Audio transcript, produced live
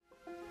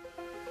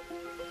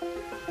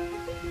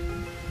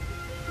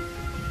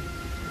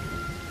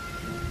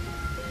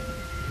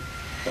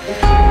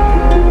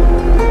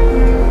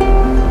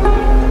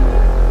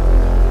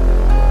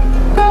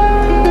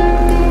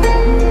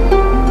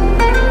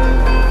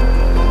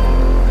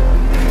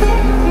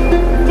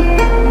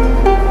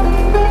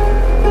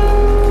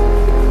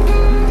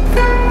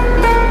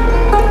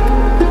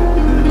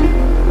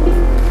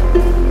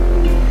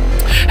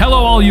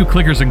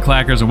clickers and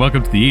clackers, and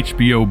welcome to the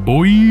HBO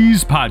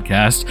Boys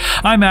podcast.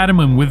 I'm Adam,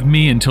 and with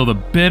me until the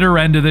bitter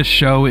end of this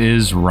show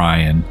is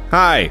Ryan.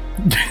 Hi.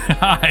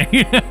 Hi.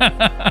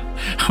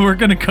 We're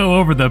going to go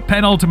over the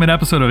penultimate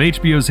episode of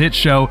HBO's hit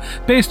show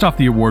based off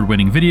the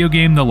award-winning video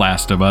game The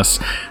Last of Us.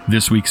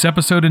 This week's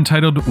episode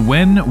entitled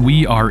When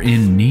We Are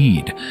in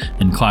Need,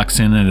 and clocks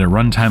in at a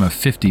runtime of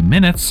 50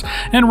 minutes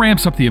and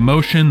ramps up the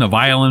emotion, the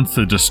violence,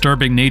 the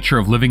disturbing nature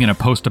of living in a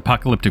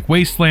post-apocalyptic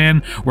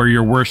wasteland where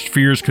your worst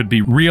fears could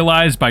be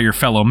realized by your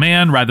fellow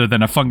man rather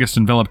than a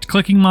fungus-enveloped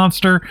clicking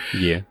monster.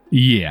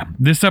 Yeah,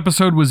 this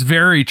episode was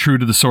very true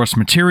to the source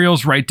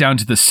materials, right down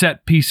to the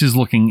set pieces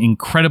looking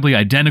incredibly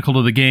identical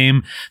to the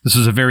game. This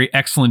was a very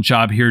excellent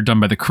job here done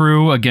by the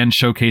crew, again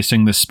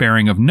showcasing the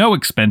sparing of no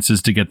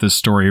expenses to get this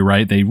story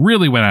right. They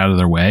really went out of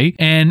their way.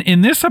 And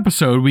in this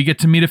episode, we get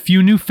to meet a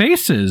few new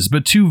faces,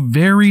 but two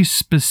very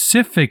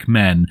specific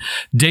men.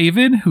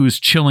 David, whose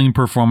chilling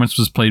performance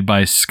was played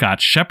by Scott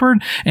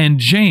Shepherd, and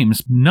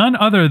James, none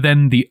other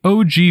than the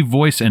OG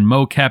voice and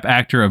mocap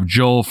actor of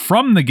Joel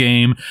from the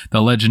game,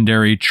 the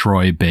legendary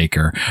Troy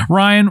Baker.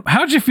 Ryan,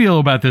 how'd you feel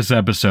about this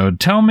episode?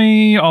 Tell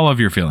me all of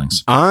your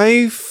feelings.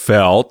 I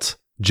felt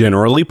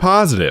generally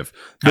positive.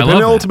 The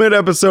penultimate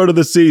episode of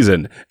the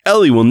season.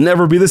 Ellie will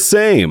never be the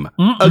same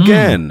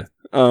again.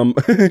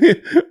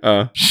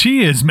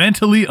 She is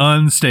mentally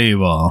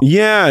unstable.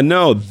 Yeah,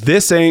 no,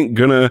 this ain't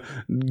gonna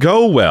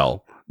go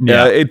well.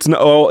 Yeah, it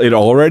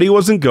already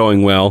wasn't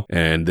going well,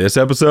 and this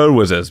episode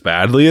was as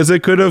badly as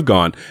it could have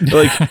gone.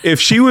 Like, if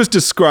she was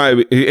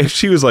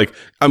like,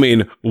 I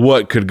mean,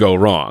 what could go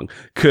wrong?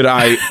 Could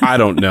I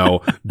don't know,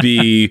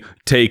 be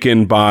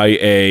taken by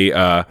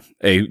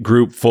a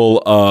group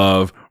full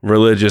of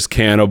religious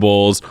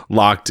cannibals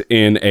locked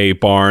in a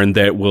barn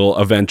that will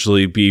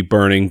eventually be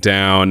burning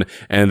down,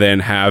 and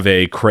then have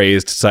a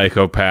crazed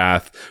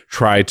psychopath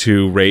try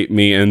to rape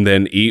me and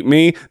then eat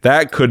me?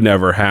 That could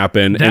never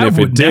happen. That and if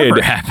would it did,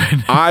 never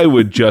happen. I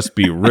would just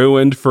be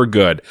ruined for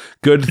good.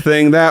 Good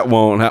thing that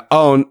won't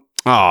happen.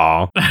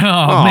 Oh,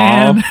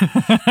 man.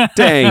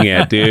 Dang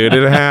it, dude.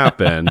 It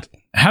happened.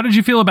 How did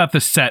you feel about the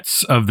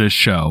sets of this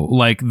show?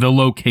 Like the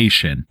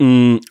location?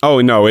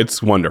 Oh, no,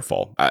 it's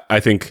wonderful. I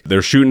think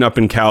they're shooting up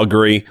in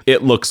Calgary.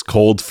 It looks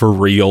cold for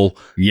real.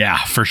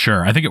 Yeah, for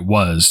sure. I think it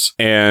was.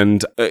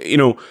 And,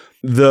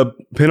 the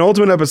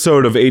penultimate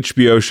episode of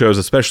HBO shows,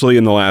 especially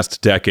in the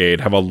last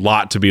decade, have a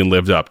lot to be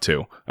lived up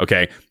to.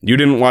 Okay, you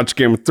didn't watch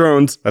Game of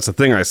Thrones. That's the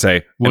thing I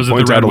say. Was it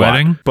the Red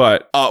Wedding?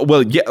 But,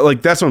 well, yeah,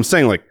 like that's what I'm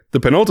saying. Like the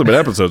penultimate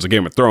episodes of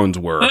Game of Thrones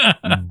were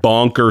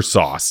bonker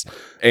sauce.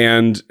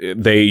 And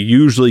they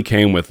usually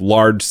came with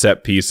large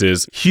set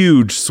pieces,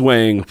 huge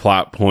swaying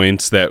plot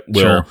points that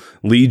will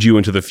lead you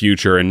into the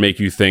future and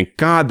make you think,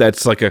 God,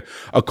 that's like a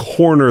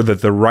corner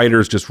that the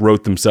writers just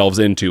wrote themselves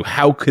into.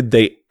 How could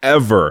they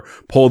ever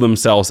pull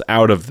themselves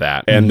out of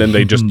that? And then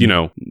they just,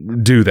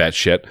 do that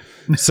shit.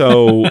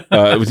 So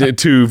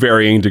to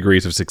varying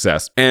degrees of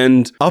success.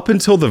 And up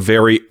until the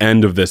very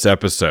end of this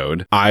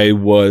episode, I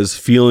was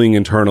feeling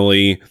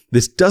internally,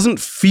 this doesn't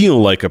feel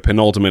like a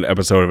penultimate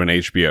episode of an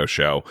HBO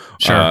show.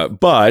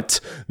 But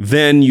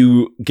then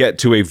you get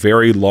to a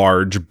very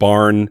large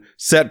barn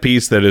set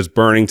piece that is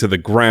burning to the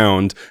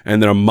ground,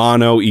 and then a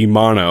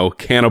mano-a-mano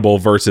cannibal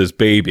versus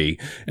baby.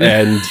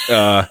 And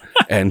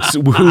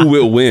who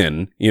will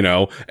win,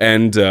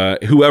 and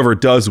whoever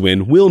does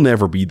win will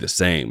never be the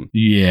same.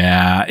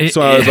 Yeah.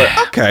 So I was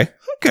like,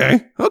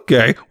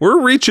 okay.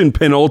 We're reaching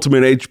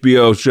penultimate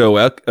HBO show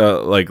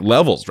like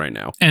levels right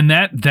now. And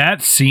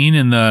that scene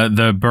in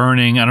the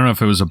burning, I don't know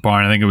if it was a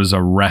barn, I think it was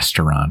a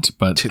restaurant,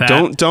 but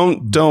don't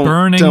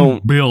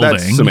burning building.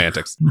 That's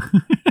semantics.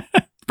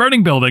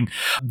 Burning building.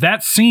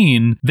 That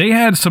scene, they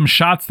had some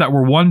shots that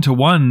were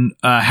one-to-one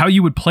how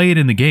you would play it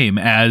in the game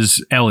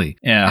as Ellie,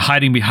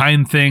 hiding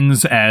behind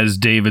things as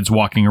David's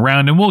walking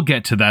around, and we'll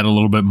get to that a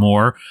little bit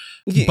more.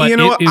 But it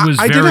was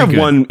I did have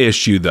one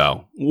issue,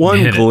 though.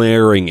 One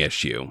glaring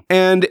issue.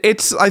 And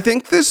I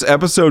think this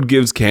episode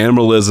gives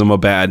cannibalism a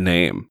bad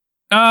name.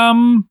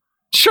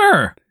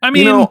 Sure. I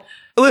mean...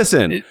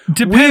 Listen, it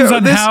depends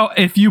on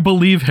if you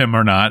believe him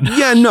or not.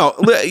 Yeah, no,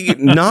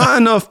 not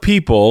enough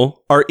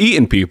people are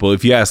eating people,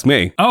 if you ask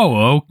me.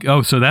 Oh,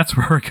 so that's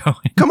where we're going.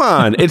 Come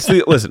on, it's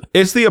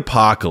the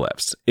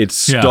apocalypse. It's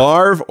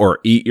starve or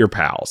eat your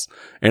pals,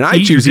 and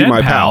I choose eat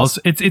my pals.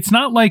 It's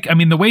not like, I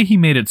mean, the way he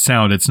made it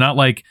sound, it's not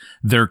like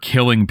they're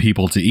killing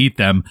people to eat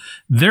them.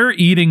 They're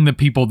eating the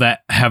people that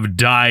have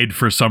died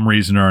for some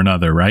reason or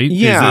another, right?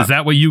 Yeah, is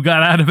that what you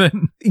got out of it?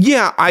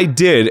 Yeah, I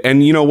did,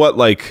 and you know what?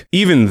 Like,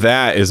 even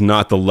that is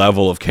not the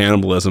level of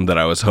cannibalism that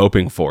I was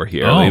hoping for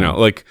here.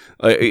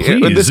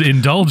 Please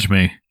indulge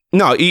me.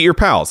 No, eat your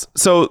pals.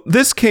 So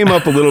this came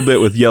up a little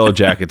bit with Yellow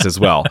Jackets as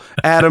well.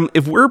 Adam,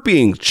 if we're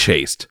being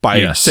chased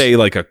by, say,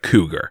 like a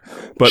cougar,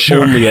 but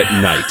only at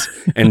night,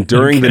 and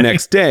during the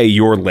next day,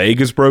 your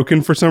leg is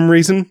broken for some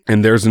reason,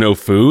 and there's no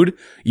food,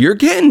 you're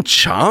getting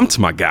chomped,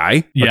 my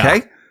guy. Yeah.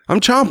 Okay?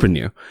 I'm chomping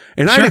you.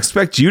 And I'd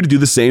expect you to do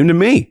the same to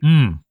me.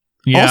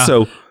 Yeah.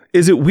 Also,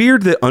 Is it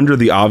weird that under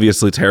the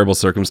obviously terrible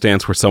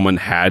circumstance where someone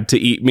had to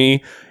eat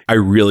me, I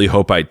really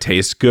hope I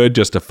taste good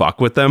just to fuck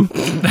with them?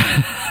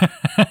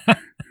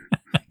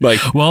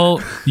 Like,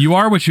 well, you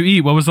are what you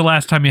eat. What was the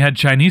last time you had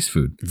Chinese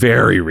food?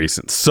 very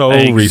recent. So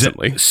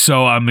recently.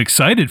 So I'm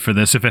excited for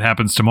this if it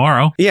happens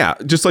tomorrow. Yeah,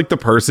 just like the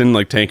person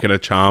like taking a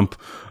chomp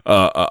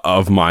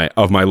of my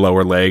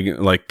lower leg.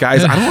 Like,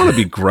 guys, I don't want to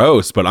be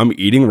gross, but I'm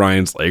eating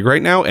Ryan's leg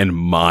right now, and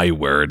my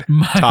word,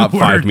 top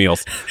 5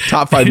 meals,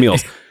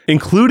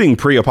 including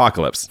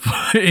pre-apocalypse.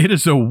 It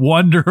is a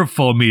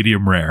wonderful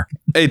medium rare.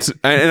 And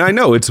I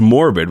know it's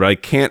morbid, but I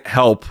can't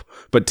help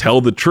but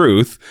tell the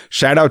truth.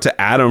 Shout out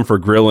to Adam for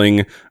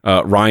grilling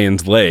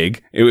Ryan's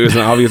leg. It was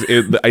an obvious,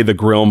 the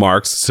grill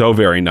marks, so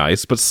very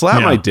nice. But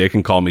slap my dick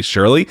and call me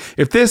Shirley.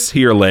 If this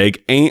here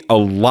leg ain't a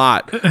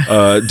lot,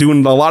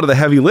 doing a lot of the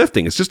heavy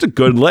lifting, it's just a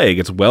good leg.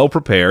 It's well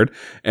prepared,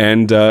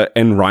 and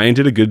Ryan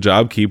did a good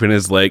job keeping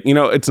his leg. You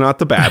know, it's not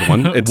the bad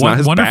one. It's not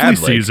his bad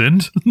leg.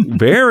 Seasoned.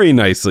 Very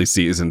nicely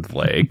seasoned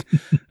leg.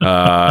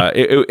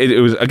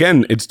 It was,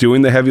 again, it's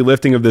doing the heavy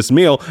lifting of this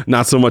meal,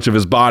 not so much of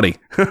his body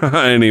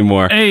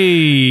anymore.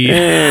 Hey.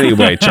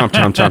 Anyway, chomp,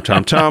 chomp, chomp,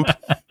 chomp,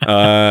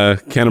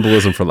 chomp.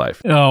 Cannibalism for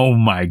life. Oh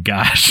my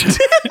gosh.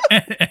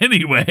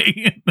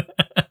 Anyway.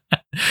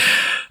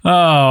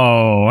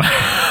 Oh,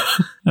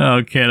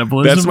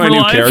 cannibalism. That's my for new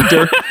life.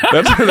 character.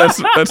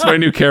 That's my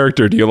new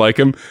character. Do you like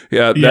him?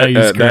 Yeah,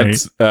 he's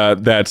great.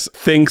 That's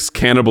thinks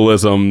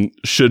cannibalism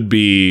should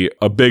be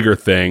a bigger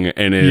thing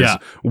and is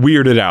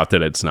weirded out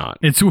that it's not.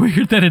 It's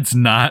weird that it's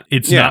not.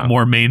 It's not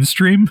more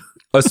mainstream.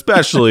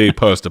 Especially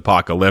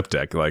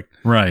post-apocalyptic, like,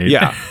 right?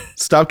 Yeah,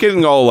 stop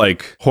getting all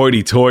like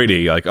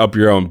hoity-toity, like up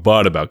your own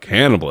butt about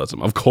cannibalism.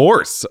 Of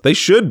course, they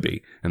should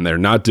be, and they're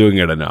not doing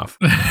it enough.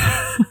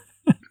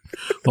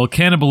 Well,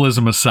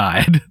 cannibalism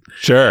aside.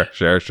 Sure.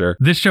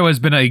 This show has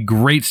been a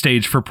great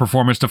stage for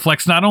performers to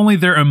flex not only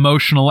their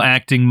emotional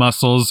acting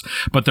muscles,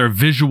 but their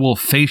visual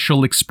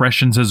facial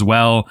expressions as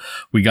well.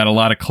 We got a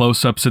lot of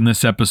close-ups in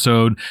this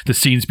episode. The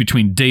scenes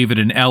between David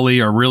and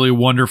Ellie are really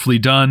wonderfully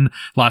done.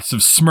 Lots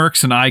of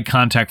smirks and eye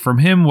contact from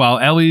him, while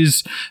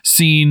Ellie's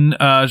scene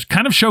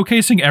kind of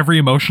showcasing every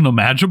emotional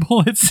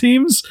imaginable, it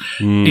seems.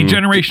 A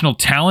generational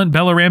talent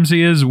Bella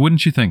Ramsey is,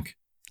 wouldn't you think?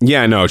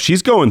 Yeah, no,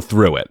 she's going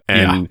through it,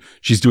 and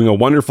she's doing a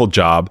wonderful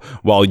job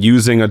while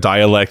using a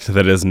dialect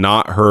that is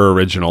not her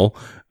original.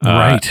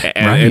 Right.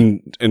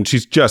 And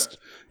she's just,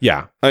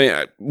 I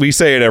mean, we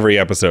say it every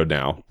episode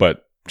now,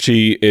 but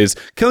she is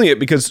killing it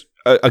because,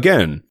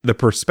 again, the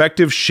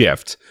perspective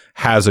shift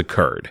has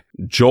occurred.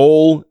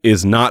 Joel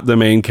is not the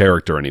main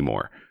character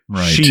anymore.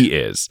 Right. She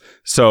is.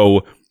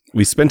 So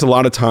we spent a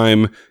lot of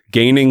time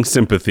gaining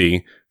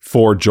sympathy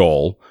for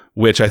Joel,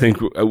 which I think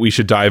we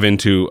should dive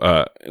into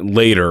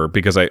later,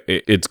 because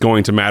it's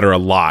going to matter a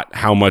lot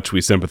how much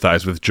we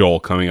sympathize with Joel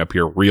coming up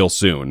here real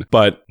soon.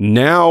 But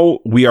now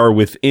we are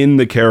within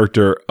the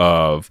character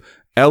of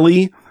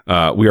Ellie.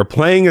 We are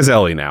playing as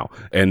Ellie now,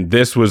 and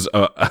this was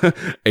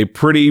a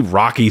pretty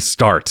rocky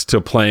start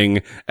to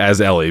playing as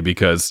Ellie,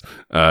 because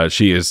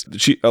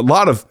it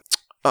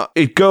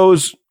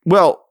goes,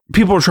 well,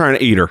 people are trying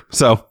to eat her,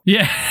 so.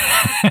 Yeah.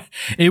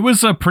 It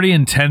was pretty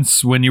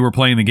intense when you were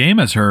playing the game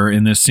as her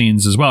in this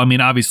scenes as well. I mean,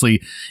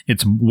 obviously,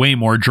 it's way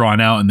more drawn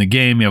out in the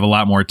game. You have a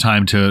lot more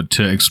time to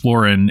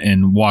explore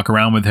and walk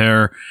around with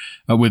her,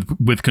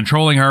 with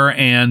controlling her.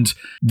 And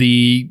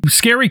the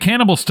scary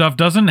cannibal stuff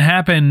doesn't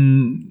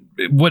happen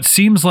what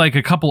seems like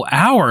a couple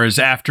hours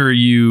after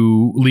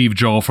you leave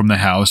Joel from the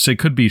house. It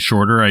could be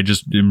shorter. I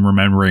just am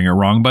remembering it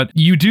wrong. But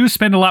you do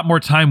spend a lot more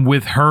time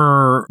with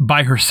her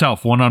by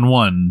herself,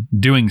 one-on-one,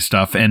 doing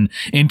stuff and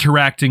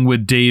interacting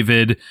with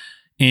David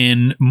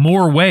in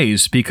more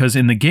ways, because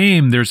in the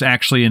game, there's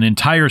actually an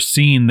entire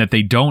scene that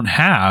they don't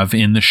have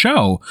in the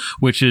show,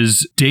 which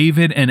is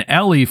David and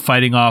Ellie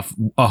fighting off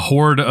a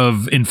horde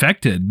of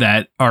infected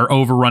that are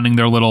overrunning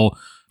their little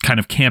kind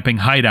of camping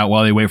hideout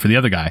while they wait for the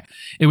other guy.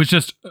 It was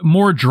just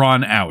more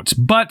drawn out.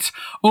 But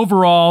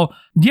overall,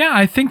 yeah,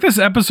 I think this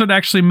episode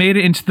actually made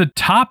it into the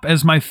top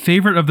as my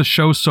favorite of the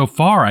show so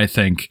far, I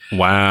think.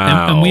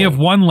 Wow. And we have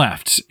one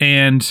left.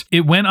 And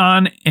it went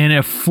on and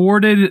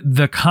afforded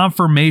the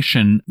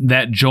confirmation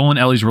that Joel and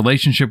Ellie's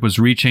relationship was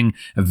reaching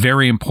a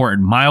very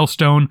important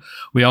milestone.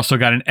 We also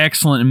got an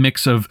excellent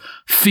mix of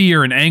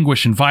fear and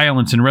anguish and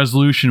violence and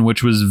resolution,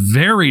 which was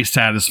very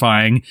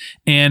satisfying.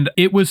 And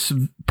it was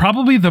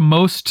probably the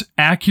most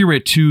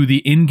accurate to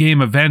the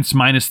in-game events,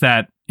 minus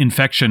that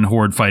infection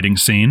horde fighting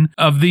scene,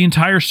 of the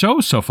entire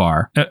show so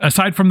far,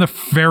 aside from the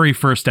very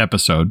first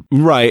episode.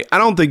 Right. I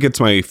don't think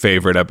it's my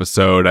favorite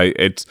episode.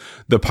 It's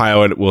the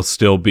pilot will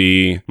still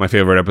be my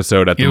favorite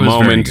episode at the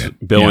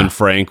moment. Bill and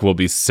Frank will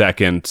be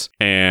second,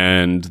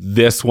 and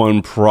this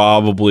one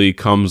probably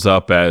comes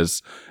up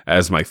as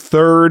my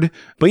third.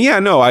 But yeah,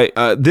 no,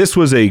 this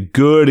was a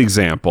good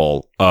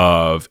example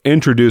of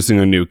introducing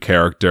a new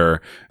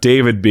character,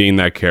 David being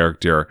that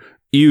character,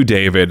 you,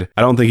 David,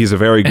 I don't think he's a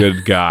very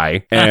good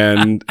guy.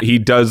 And he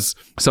does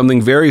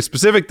something very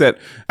specific that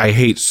I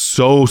hate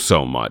so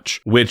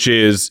much, which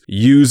is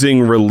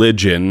using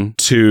religion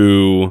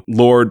to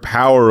lord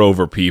power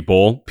over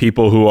people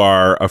who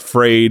are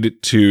afraid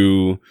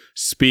to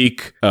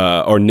speak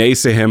or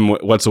naysay him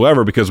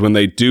whatsoever, because when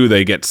they do,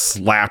 they get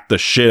slapped the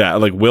shit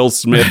out, like Will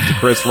Smith to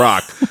Chris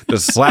Rock,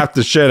 just slap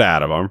the shit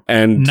out of them.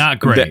 And not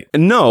great.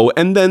 No,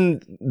 and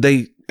then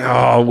they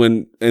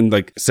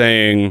like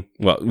saying,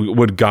 well,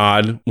 would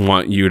God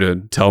want you to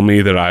tell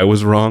me that I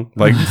was wrong?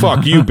 Like,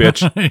 fuck you,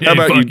 bitch. How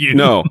about you?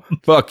 No,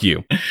 fuck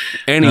you.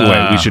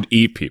 Anyway, we should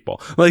eat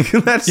people. Like,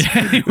 that's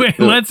anyway,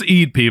 let's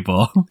eat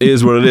people.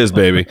 Is what it is,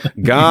 baby.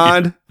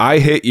 God, I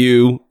hit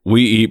you.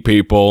 We eat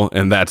people,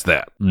 and that's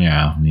that.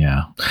 Yeah.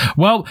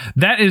 Well,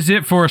 that is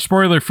it for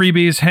spoiler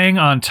freebies. Hang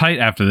on tight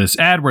after this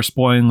ad. We're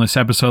spoiling this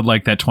episode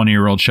like that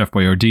 20-year-old Chef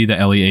Boyardee that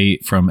Ellie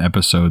ate from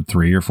episode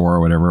 3 or 4 or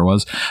whatever it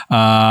was.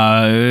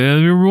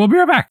 We'll be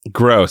right back.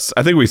 Gross.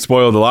 I think we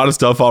spoiled a lot of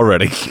stuff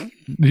already.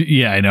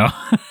 Yeah, I know.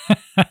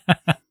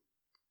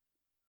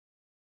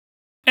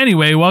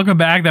 Anyway, welcome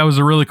back. That was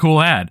a really cool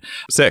ad.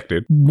 Sick,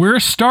 dude. We're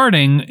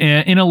starting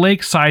in a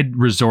lakeside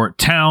resort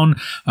town.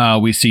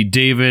 We see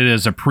David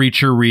as a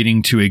preacher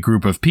reading to a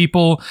group of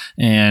people,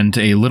 and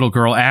a little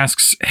girl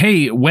asks,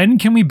 "Hey, when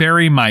can we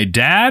bury my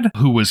dad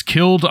who was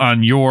killed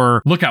on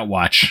your lookout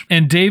watch?"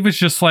 And David's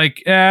just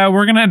like,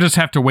 we're going to just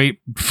have to wait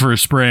for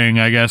spring,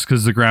 I guess,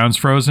 because the ground's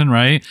frozen,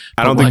 right?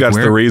 I don't think that's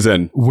the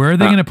reason. Where are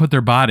they going to put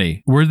their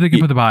body? Where are they going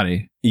to put the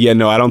body? Yeah,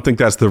 no, I don't think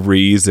that's the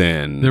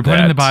reason. They're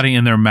putting the body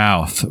in their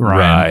mouth,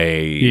 Ryan.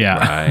 Right. Yeah.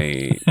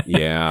 Right.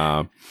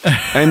 Yeah.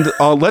 And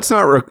let's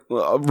not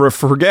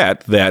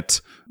forget that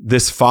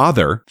this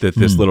father that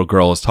this little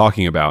girl is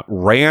talking about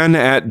ran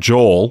at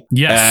Joel.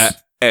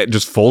 Yes. At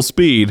just full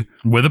speed.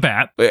 With a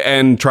bat.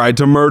 And tried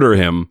to murder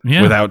him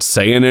without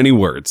saying any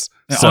words.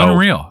 So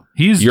unreal.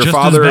 He's your just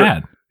father, as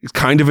bad. He's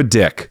kind of a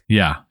dick.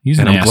 Yeah. He's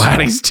an asshole. asshole. I'm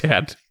glad he's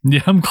dead.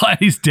 Yeah, I'm glad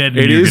he's dead.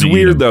 It is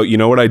weird, though. You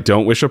know what I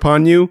don't wish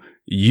upon you?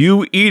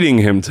 You eating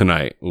him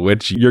tonight,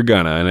 which you're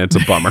gonna, and it's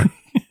a bummer.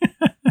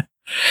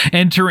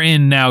 Enter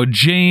in now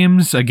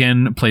James,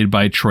 again played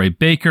by Troy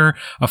Baker,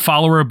 a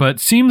follower, but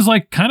seems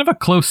like kind of a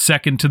close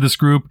second to this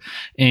group,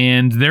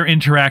 and their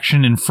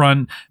interaction in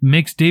front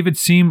makes David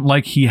seem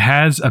like he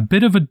has a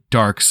bit of a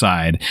dark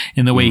side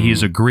in the way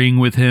he's agreeing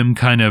with him,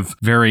 kind of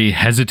very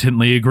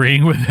hesitantly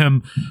agreeing with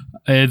him.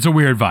 It's a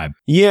weird vibe.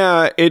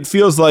 Yeah, it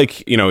feels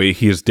like,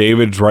 he's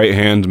David's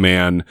right-hand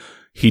man.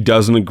 He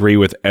doesn't agree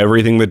with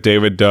everything that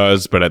David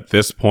does, but at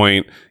this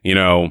point,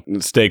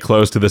 stay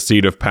close to the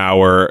seat of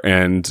power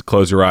and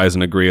close your eyes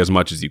and agree as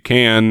much as you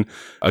can.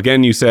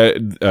 Again, you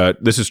said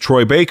this is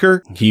Troy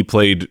Baker. He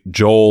played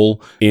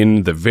Joel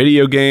in the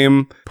video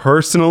game.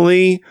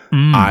 Personally,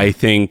 I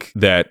think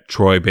that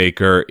Troy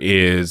Baker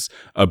is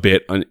a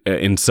bit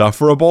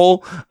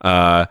insufferable.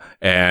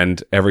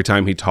 And every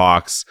time he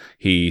talks,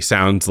 he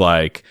sounds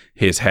like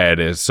his head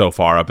is so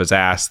far up his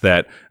ass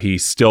that he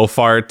still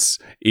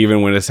farts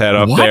even when his head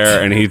up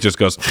there, and he just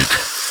goes,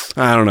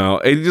 I don't know.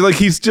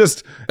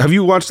 Have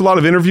you watched a lot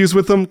of interviews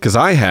with him? Because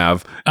I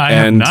have. I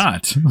have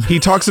not. He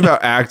talks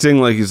about acting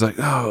like he's like,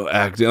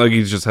 acting. Like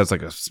he just has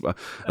like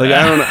I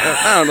don't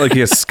know, like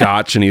he has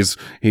scotch and he's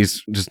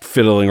just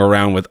fiddling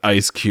around with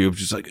ice cubes.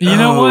 Just like,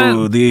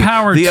 what? The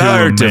Power the to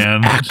art him, of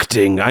man.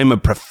 acting. I'm a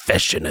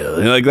professional.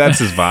 Like that's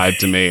his vibe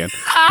to me.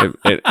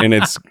 And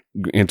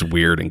it's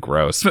weird and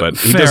gross, but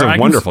he does a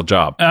wonderful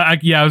job. I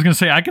was going to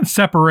say, I can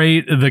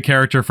separate the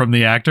character from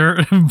the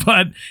actor,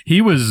 but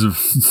he was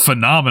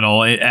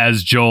phenomenal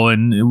as Joel.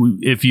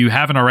 And if you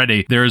haven't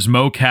already, there's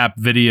mocap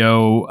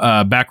video,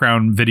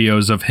 background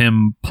videos of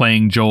him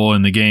playing Joel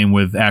in the game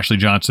with Ashley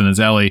Johnson as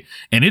Ellie.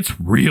 And it's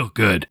real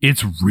good.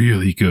 It's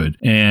really good.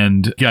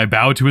 And I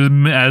bow to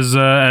him as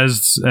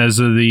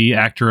the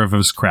actor of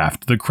his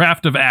craft, the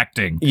craft of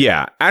acting.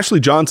 Yeah. Ashley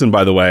Johnson,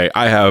 by the way,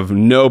 I have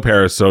no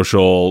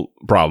parasocial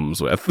problems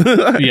with.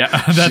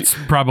 Yeah, that's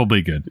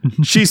probably good.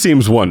 She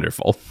seems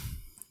wonderful.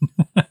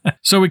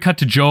 So we cut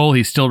to Joel.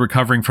 He's still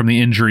recovering from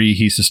the injury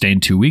he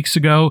sustained 2 weeks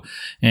ago,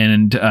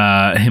 and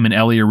him and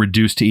Ellie are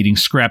reduced to eating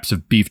scraps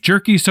of beef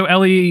jerky, so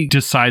Ellie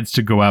decides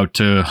to go out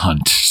to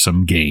hunt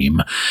some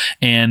game.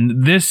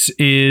 And this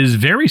is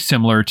very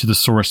similar to the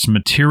source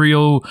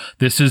material.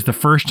 This is the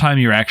first time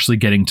you're actually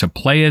getting to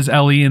play as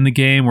Ellie in the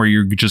game, where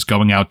you're just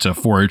going out to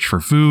forage for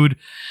food.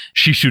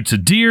 She shoots a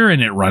deer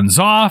and it runs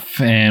off,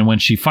 and when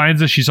she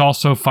finds it, she's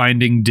also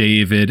finding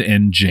David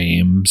and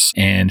James,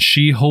 and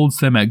she holds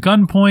them at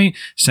gunpoint,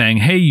 saying,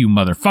 "Hey, you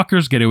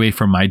motherfuckers, get away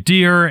from my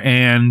deer,"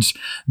 and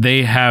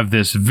they have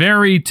this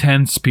very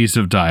tense piece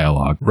of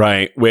dialogue.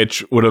 Right,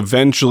 which would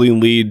eventually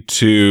lead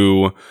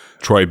to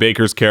Troy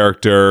Baker's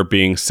character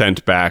being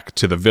sent back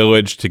to the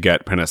village to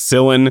get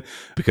penicillin,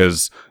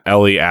 because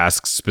Ellie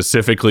asks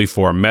specifically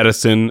for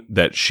medicine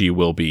that she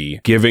will be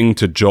giving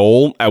to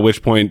Joel, at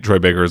which point Troy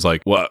Baker is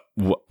like, what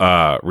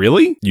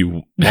really?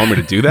 You want me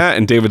to do that?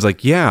 And David's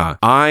like, yeah,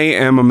 I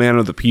am a man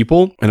of the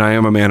people and I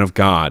am a man of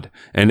God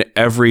and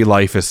every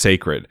life is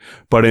sacred.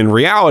 But in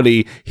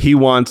reality, he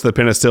wants the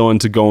penicillin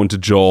to go into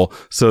Joel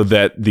so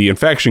that the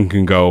infection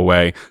can go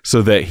away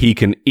so that he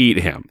can eat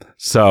him.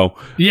 So,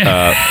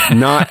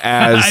 not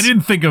as I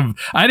didn't think of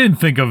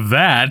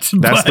that.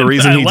 That's the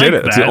reason he did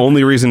it. It's the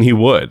only reason he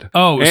would.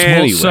 Oh,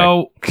 anyway.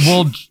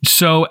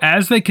 So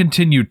as they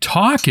continue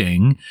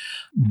talking,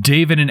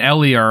 David and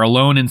Ellie are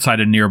alone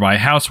inside a nearby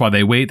house. While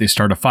they wait, they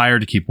start a fire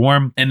to keep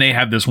warm, and they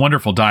have this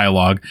wonderful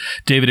dialogue.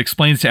 David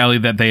explains to Ellie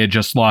that they had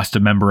just lost a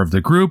member of the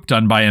group,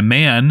 done by a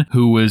man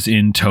who was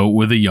in tote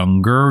with a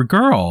younger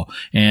girl.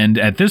 And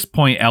at this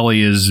point,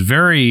 Ellie is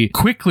very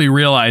quickly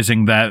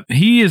realizing that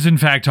he is in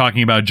fact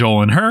talking about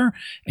Joel and her,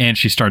 and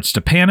she starts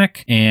to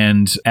panic.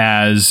 And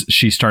as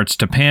she starts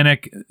to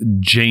panic,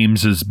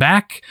 James is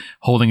back,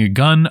 holding a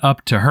gun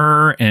up to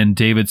her, and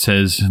David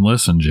says,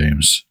 "Listen,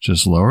 James,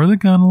 just lower the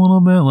gun a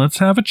little bit. Let's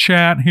have a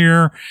chat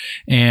here."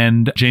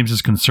 And James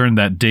is concerned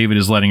that David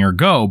is letting her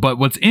go. But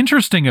what's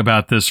interesting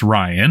about this,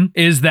 Ryan,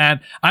 is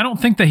that I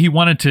don't think that he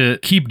wanted to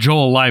keep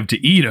Joel alive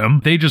to eat him.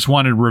 They just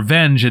wanted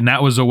revenge, and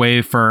that was a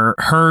way for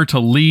her to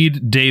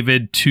lead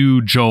David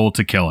to Joel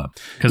to kill him.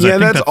 Because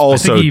that's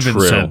also I think he even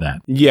true. said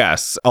that.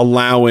 Yes,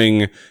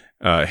 allowing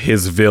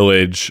his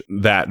village,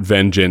 that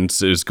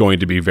vengeance is going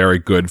to be very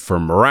good for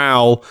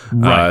morale.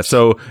 Right.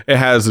 So it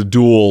has a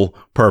dual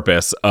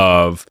purpose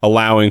of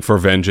allowing for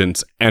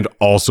vengeance and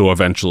also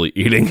eventually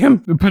eating him.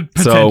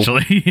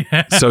 Potentially.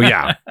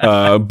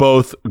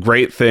 Both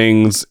great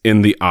things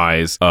in the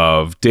eyes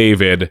of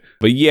David.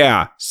 But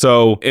yeah,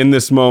 so in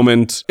this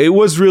moment, it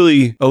was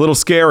really a little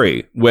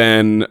scary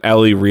when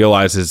Ellie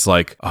realizes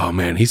like, oh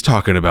man, he's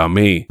talking about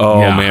me. Oh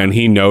man,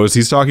 he knows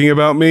he's talking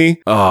about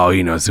me. Oh,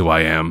 he knows who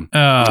I am.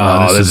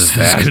 This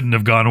couldn't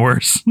have gone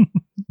worse.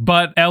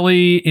 But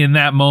Ellie, in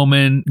that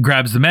moment,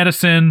 grabs the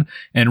medicine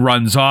and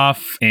runs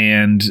off.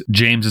 And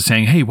James is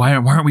saying, "Hey, why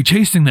aren't we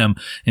chasing them?"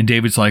 And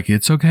David's like,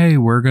 "It's okay.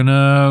 We're going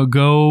to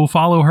go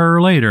follow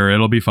her later.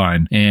 It'll be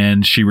fine."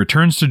 And she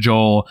returns to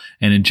Joel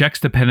and injects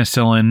the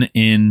penicillin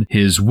in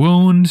his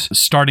wound,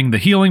 starting the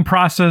healing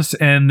process.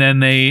 And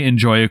then they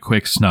enjoy a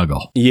quick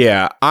snuggle.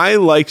 Yeah, I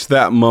liked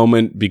that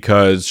moment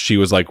because she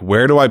was like,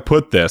 "Where do I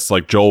put this?"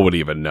 Like Joel would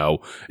even know.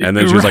 And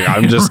then she was like,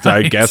 "I'm just,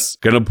 I guess,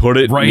 going to put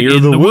it near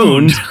the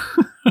wound."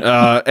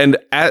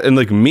 And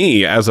like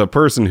me, as a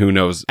person who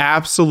knows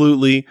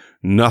absolutely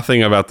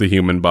nothing about the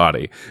human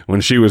body,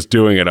 when she was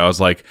doing it, I was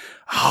like,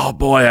 oh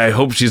boy, I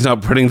hope she's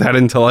not putting that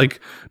into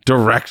like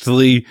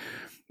directly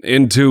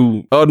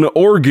into an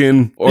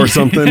organ or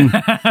something.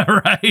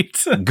 Right.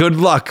 Good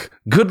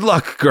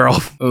luck,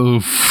 girl.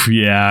 Oof.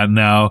 Yeah,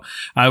 no,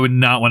 I would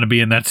not want to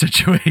be in that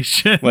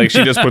situation. Like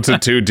she just puts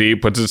it too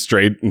deep, puts it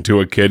straight into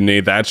a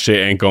kidney. That shit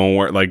ain't gonna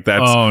work. Like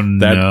that's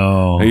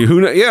no.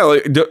 Yeah,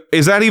 like,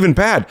 is that even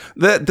bad?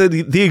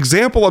 The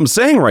example I'm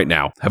saying right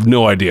now, have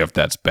no idea if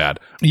that's bad.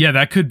 Yeah,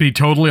 that could be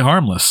totally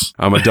harmless.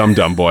 I'm a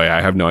dumb boy.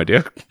 I have no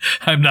idea.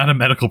 I'm not a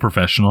medical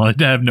professional. I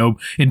have no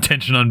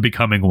intention on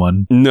becoming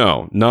one.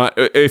 No, not.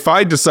 If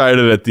I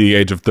decided at the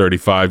age of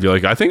 35, you're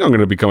like, I think I'm going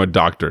to become a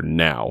doctor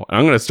now.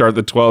 I'm going to start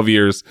the 12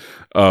 years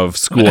of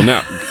school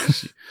now.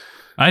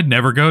 I'd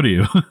never go to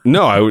you.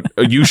 No, I would.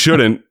 You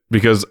shouldn't,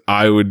 because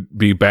I would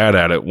be bad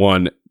at it.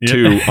 1,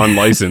 2,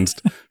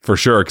 unlicensed for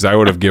sure, because I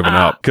would have given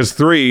up. Because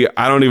 3,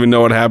 I don't even know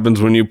what happens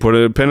when you put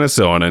a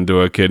penicillin into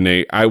a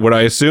kidney. What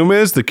I assume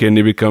is the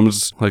kidney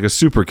becomes like a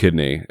super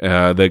kidney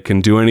that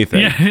can do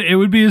anything. Yeah, it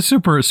would be a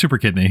super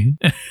kidney.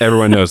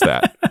 Everyone knows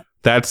that.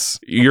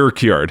 You're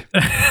cured.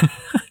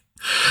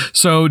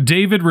 So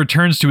David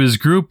returns to his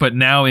group, but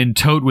now in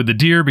tote with the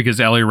deer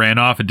because Ellie ran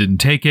off and didn't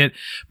take it.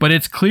 But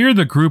it's clear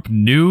the group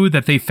knew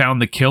that they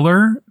found the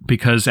killer,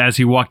 because as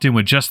he walked in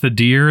with just the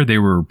deer, they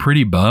were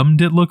pretty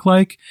bummed, it looked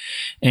like.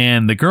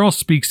 And the girl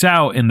speaks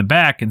out in the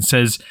back and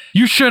says,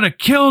 "You should have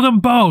killed them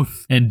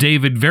both." And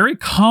David very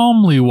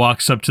calmly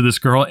walks up to this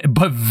girl,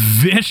 but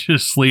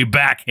viciously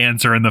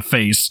backhands her in the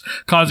face,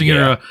 causing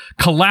her to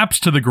collapse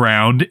to the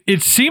ground.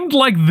 It seemed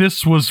like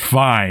this was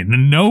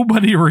fine.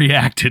 Nobody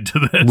reacted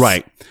to this. Right.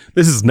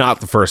 This is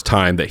not the first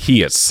time that he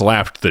has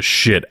slapped the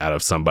shit out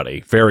of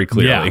somebody, very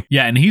clearly.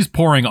 Yeah, and he's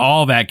pouring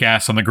all that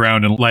gas on the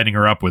ground and lighting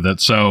her up with it.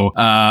 So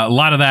a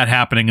lot of that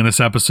happening in this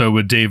episode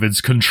with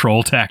David's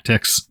control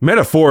tactics.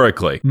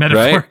 Metaphorically,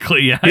 right?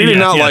 Yeah. He did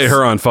not light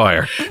her on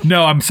fire.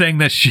 No, I'm saying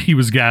that he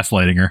was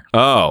gaslighting her.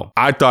 Oh,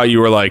 I thought you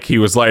were like, he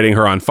was lighting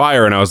her on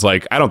fire, and I was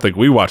like, I don't think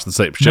we watched the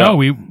same show. No,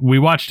 we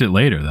watched it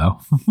later, though.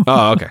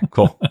 Oh, okay,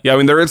 cool. Yeah, I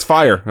mean, there is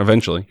fire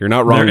eventually. You're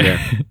not wrong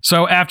there.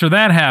 So after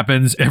that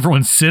happens,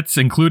 everyone sits,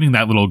 including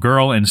that little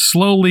girl, and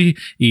slowly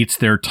eats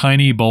their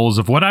tiny bowls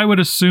of what I would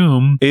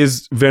assume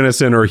is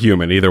venison or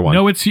human, either one.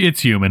 No, it's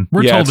human.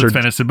 We're told it's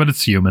venison, but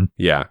it's human.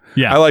 Yeah.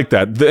 I like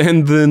that.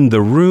 And then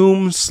the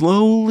room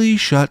slowly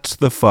shuts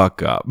the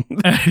fuck up.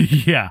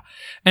 Yeah.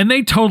 And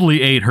they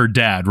totally ate her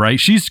dad, right?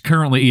 She's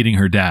currently eating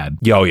her dad.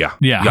 Oh, yeah.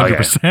 Yeah,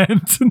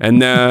 100%.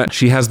 And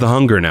she has the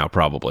hunger now,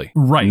 probably.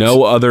 Right.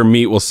 No other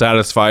meat will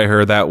satisfy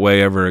her that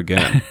way ever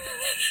again.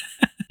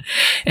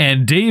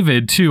 And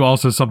David, too,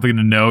 also something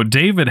to know.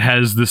 David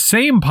has the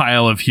same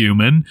pile of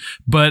human,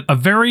 but a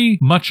very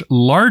much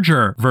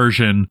larger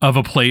version of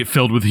a plate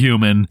filled with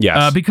human.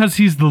 Yes. Because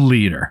he's the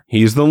leader.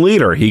 He's the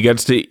leader. He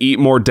gets to eat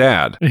more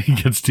dad. He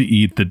gets to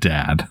eat the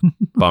dad.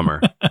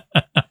 Bummer.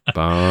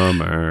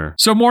 Bummer.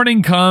 So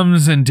morning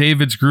comes and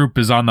David's group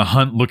is on the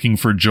hunt looking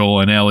for Joel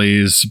and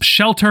Ellie's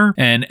shelter,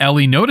 and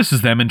Ellie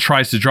notices them and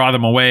tries to draw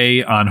them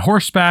away on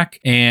horseback,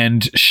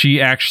 and she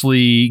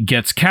actually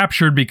gets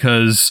captured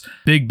because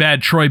Big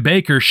Bad Troy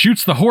Baker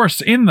shoots the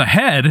horse in the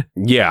head,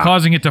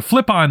 causing it to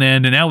flip on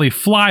end and Ellie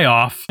fly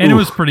off, and it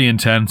was pretty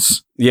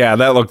intense. Yeah,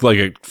 that looked like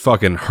it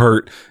fucking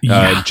hurt.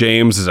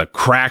 James is a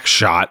crack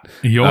shot.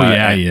 He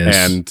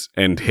is.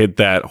 And hit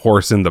that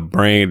horse in the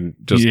brain.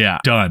 Just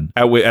done.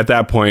 At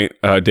that point,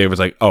 David's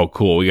like, oh,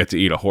 cool, we get to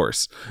eat a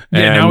horse.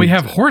 Yeah, now we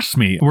have horse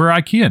meat. We're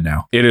IKEA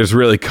now. It is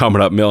really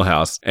coming up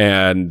Milhouse.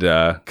 And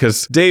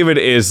because David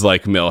is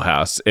like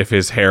Milhouse. If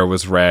his hair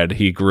was red,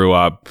 he grew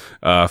up,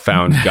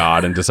 found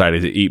God, and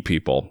decided to eat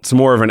people. It's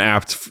more of an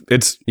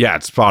it's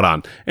spot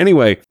on.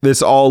 Anyway,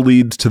 this all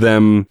leads to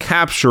them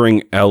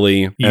capturing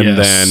Ellie and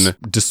then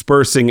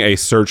dispersing a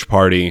search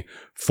party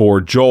for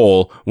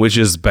Joel, which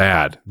is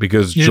bad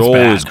because Joel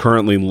is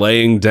currently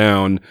laying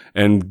down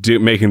and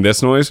making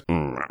this noise.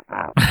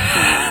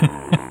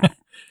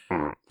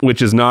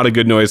 Which is not a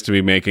good noise to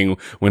be making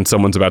when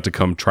someone's about to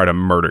come try to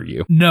murder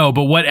you. No,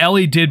 but what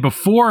Ellie did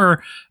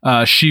before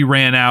she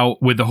ran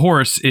out with the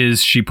horse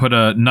is she put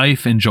a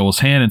knife in Joel's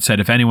hand and said,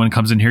 if anyone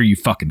comes in here, you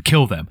fucking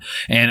kill them.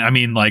 And I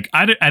mean, like,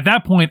 at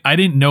that point, I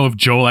didn't know if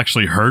Joel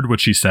actually heard what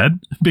she said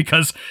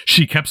because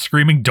she kept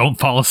screaming, don't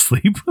fall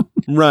asleep.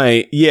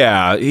 Right.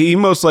 Yeah. He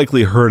most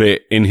likely heard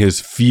it in his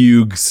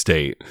fugue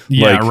state.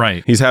 Yeah, like,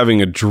 right. He's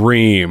having a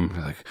dream.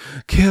 Like,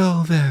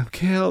 kill them,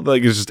 kill.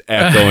 Like, it's just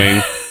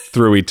echoing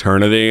through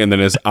eternity, and then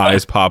his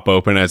eyes pop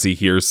open as he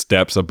hears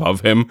steps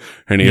above him,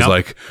 and he's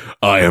like,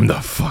 I am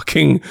the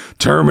fucking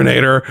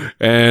Terminator,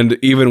 and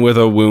even with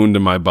a wound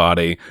in my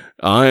body,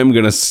 I'm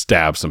gonna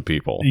stab some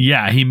people.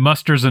 Yeah, he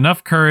musters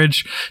enough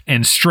courage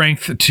and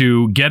strength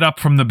to get up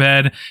from the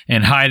bed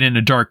and hide in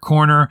a dark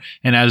corner,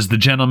 and as the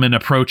gentleman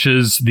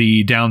approaches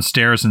the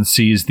downstairs and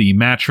sees the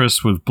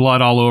mattress with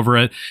blood all over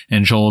it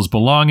and Joel's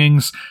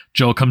belongings,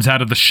 Joel comes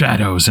out of the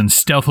shadows and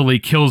stealthily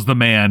kills the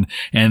man,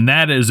 and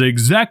that is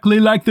exactly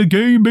like the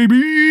game, baby.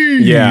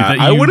 Yeah,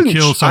 I wouldn't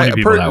kill so many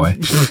people that way.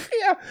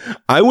 Yeah,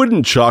 I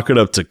wouldn't chalk it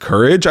up to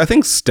courage. I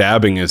think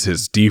stabbing is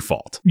his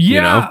default. Yeah,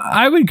 you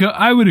know?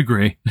 I would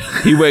agree.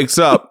 He wakes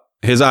up,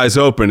 his eyes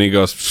open, he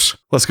goes,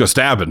 let's go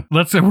stabbing.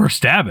 We're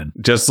stabbing.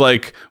 Just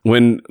like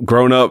when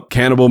grown-up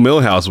Cannibal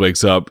Milhouse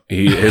wakes up,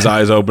 his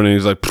eyes open and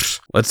he's like,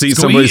 let's eat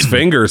somebody's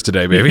fingers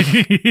today, baby.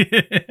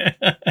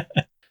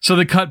 So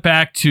they cut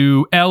back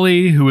to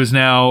Ellie, who is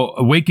now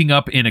waking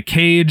up in a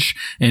cage,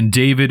 and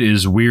David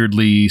is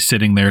weirdly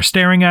sitting there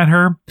staring at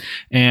her,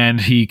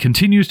 and he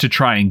continues to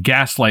try and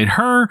gaslight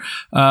her,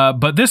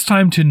 but this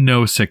time to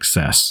no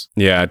success.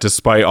 Yeah,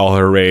 despite all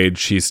her rage,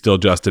 she's still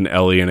just an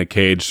Ellie in a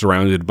cage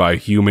surrounded by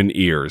human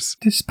ears.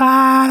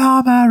 Despite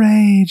all my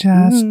rage,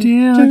 I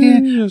still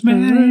get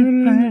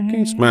smashing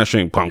pumpkin,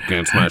 smashing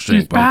pumpkin,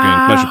 smashing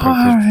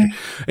pumpkin.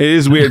 It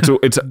is weird. So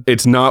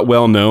it's not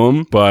well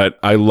known, but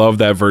I love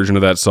that version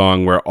of that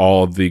song where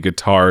all the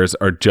guitars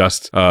are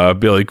just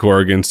Billy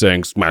Corgan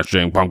saying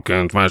smashing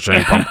pumpkin,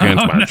 smashing pumpkin,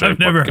 smashing pumpkin. I've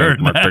never heard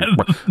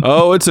that.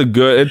 Oh, it's a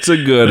good one.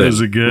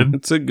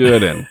 It's a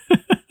good one.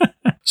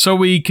 So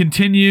we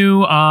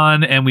continue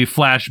on and we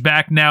flash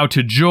back now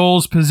to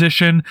Joel's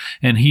position,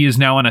 and he is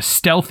now on a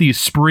stealthy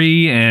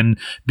spree and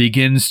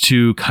begins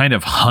to kind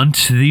of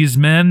hunt these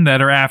men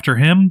that are after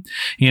him.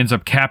 He ends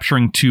up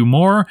capturing 2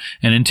 more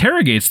and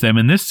interrogates them,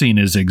 and this scene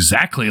is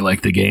exactly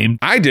like the game.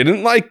 I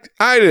didn't like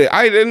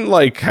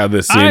how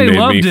this scene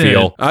made me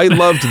feel. I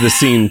loved the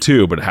scene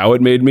too, but how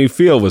it made me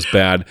feel was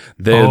bad.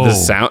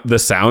 The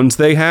sounds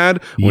they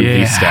had when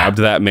he stabbed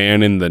that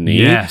man in the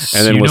knee and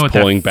then was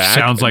pulling back.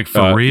 Sounds like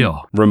for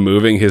real.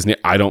 Removing his knee.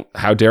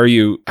 How dare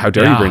you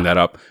bring that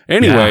up?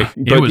 Anyway,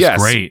 but it was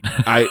great.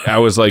 I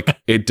was like,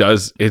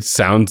 it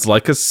sounds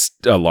like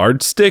a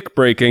large stick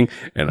breaking,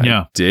 and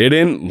I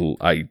didn't,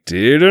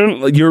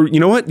 you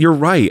know what? You're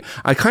right.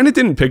 I kind of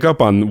didn't pick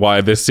up on why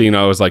this scene,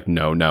 I was like,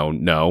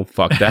 no,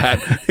 fuck that.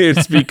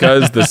 It's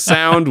because the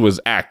sound was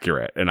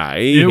accurate, and I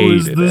hated it. It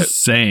was the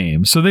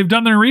same. So they've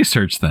done their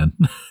research then.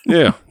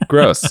 Yeah,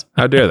 gross.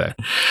 How dare they?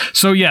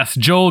 So yes,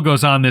 Joel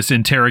goes on this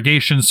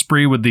interrogation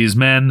spree with these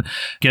men,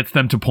 gets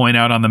them to point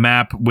out on the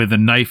map with a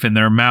knife in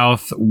their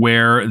mouth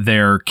where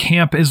their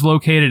camp is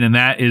located, and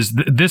that is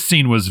this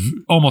scene was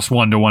almost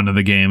 1-to-1 to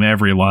the game,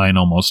 every line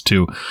almost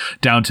too,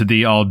 down to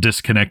the I'll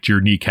disconnect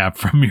your kneecap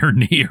from your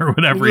knee or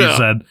whatever he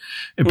said.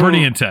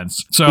 Pretty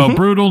intense. So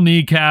brutal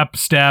kneecap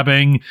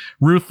stabbing,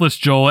 ruthless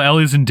Joel,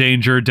 Ellie's in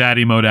danger,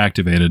 daddy mode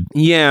activated.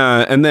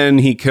 Yeah, and then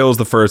he kills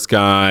the first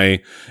guy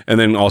and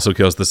then also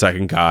kills the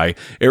second guy.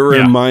 It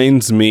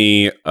reminds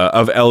me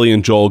of Ellie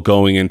and Joel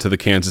going into the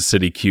Kansas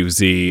City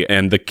QZ,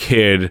 and the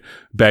kid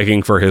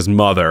begging for his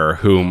mother,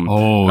 whom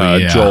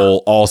yeah.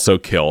 Joel also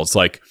kills.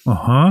 Like,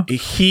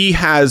 he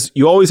has,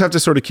 you always have to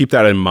sort of keep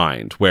that in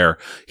mind, where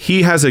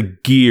he has a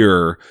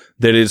gear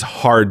that is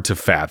hard to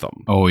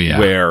fathom. Oh, yeah.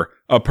 Where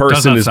a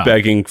person is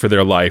begging for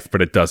their life,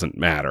 but it doesn't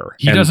matter.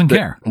 He doesn't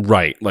care.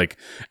 Right. Like,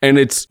 and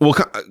it's, well,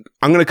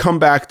 I'm going to come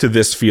back to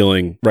this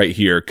feeling right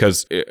here,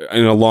 because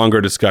in a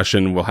longer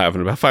discussion we'll have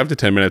in about 5 to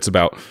 10 minutes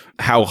about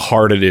how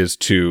hard it is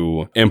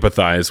to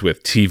empathize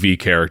with TV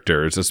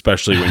characters,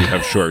 especially when you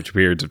have short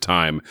periods of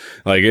time.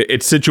 Like,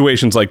 it's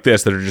situations like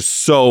this that are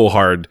just so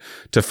hard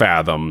to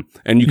fathom,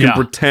 and you can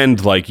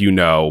pretend like you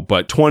know,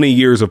 but 20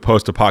 years of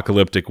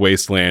post-apocalyptic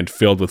wasteland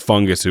filled with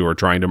fungus who are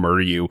trying to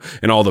murder you,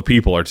 and all the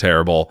people are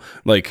terrible.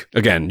 Like,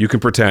 again, you can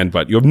pretend,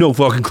 but you have no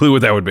fucking clue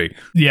what that would be.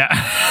 Yeah.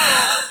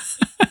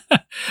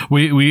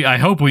 I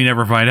hope we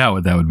never find out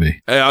what that would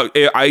be.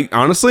 I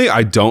honestly,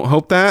 I don't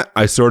hope that.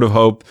 I sort of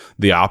hope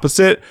the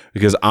opposite,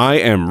 because I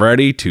am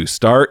ready to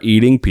start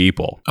eating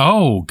people.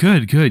 Oh,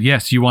 good.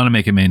 Yes, you want to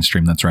make it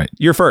mainstream. That's right.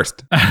 You're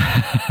first.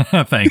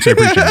 Thanks. I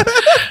appreciate it.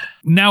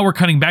 Now we're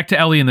cutting back to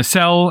Ellie in the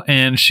cell,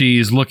 and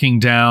she's looking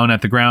down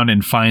at the ground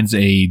and finds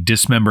a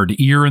dismembered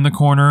ear in the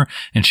corner,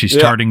 and she's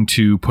starting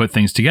to put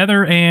things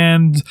together,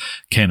 and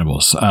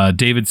cannibals.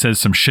 David says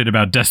some shit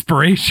about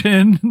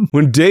desperation.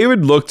 When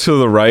David looked to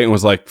the right and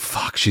was like,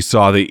 fuck, she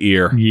saw the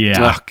ear.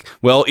 Yeah. Ugh.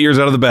 Well, ear's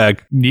out of the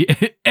bag.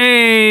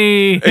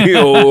 Hey!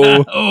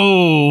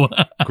 Oh.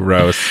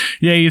 Gross.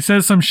 Yeah, he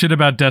says some shit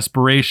about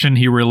desperation.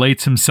 He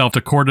relates himself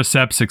to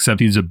cordyceps, except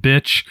he's a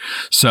bitch.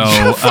 So,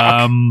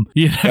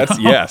 you know, that's,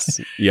 yes.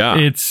 Yeah.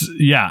 It's,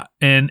 yeah.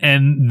 And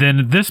then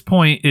at this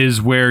point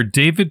is where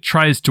David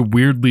tries to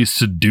weirdly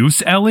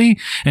seduce Ellie,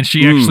 and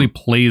she actually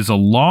plays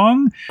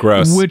along.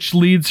 Gross. Which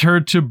leads her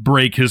to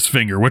break his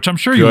finger, which I'm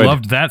sure you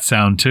loved that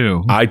sound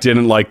too. I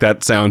didn't like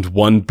that sound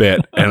one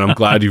bit, and I'm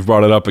glad you've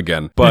brought it up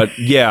again. But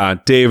yeah,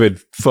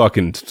 David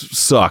fucking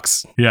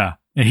sucks. Yeah.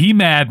 And he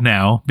mad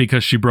now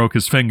because she broke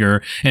his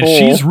finger, and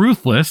she's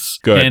ruthless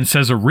and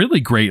says a really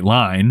great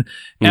line.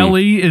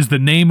 Ellie is the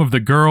name of the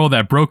girl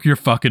that broke your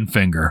fucking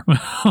finger.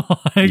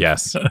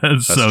 Yes.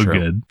 That's so true.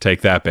 Good.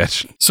 Take that,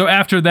 bitch. So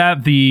after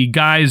that, the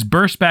guys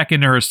burst back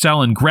into her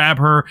cell and grab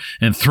her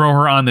and throw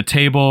her on the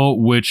table,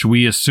 which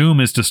we assume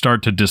is to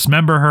start to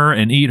dismember her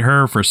and eat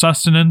her for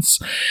sustenance.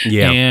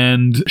 Yeah.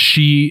 And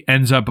she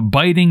ends up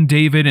biting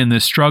David in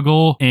this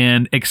struggle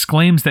and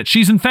exclaims that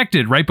she's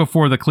infected right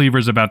before the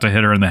cleaver's about to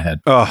hit her in the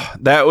head. Oh,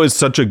 that was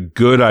such a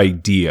good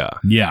idea.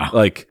 Yeah.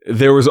 Like,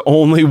 there was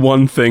only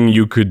one thing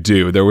you could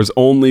do. There was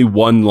only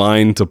one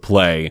line to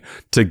play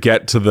to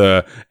get to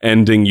the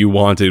ending you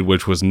wanted,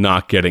 which was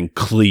not getting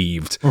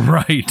cleaved.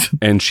 Right.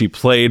 And she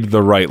played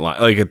the right line.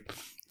 Like,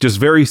 just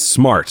very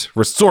smart,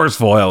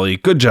 resourceful, Ellie.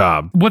 Good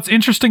job. What's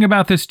interesting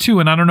about this, too,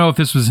 and I don't know if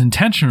this was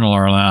intentional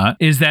or not,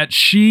 is that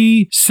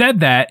she said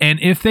that, and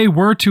if they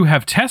were to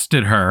have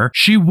tested her,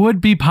 she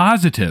would be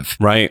positive.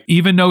 Right.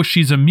 Even though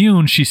she's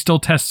immune, she still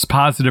tests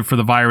positive for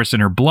the virus in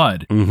her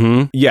blood.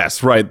 Mm-hmm.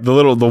 Yes, right. The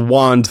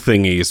wand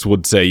thingies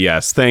would say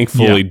yes.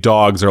 Thankfully,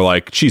 dogs are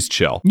like, she's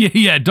chill.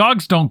 Yeah,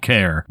 dogs don't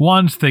care.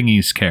 Wand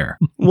thingies care.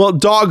 Well,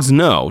 dogs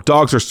know.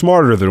 Dogs are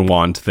smarter than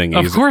wand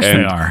thingies. Of course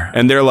they are.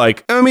 And they're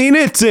like, I mean,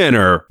 it's in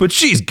her, but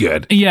she's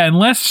good. Yeah,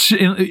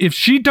 if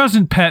she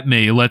doesn't pet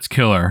me, let's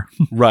kill her.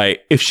 Right.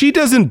 If she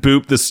doesn't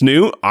boop the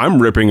snoot,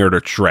 I'm ripping her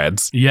to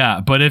shreds.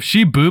 Yeah, but if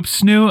she boops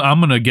snoot, I'm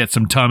going to get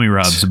some tummy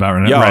rubs about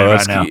it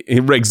right now.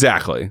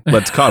 Exactly.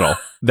 Let's cuddle.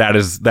 That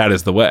is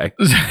the way.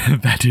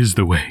 That is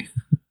the way.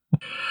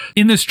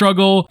 In the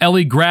struggle,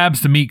 Ellie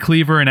grabs the meat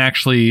cleaver and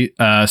actually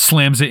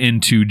slams it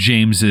into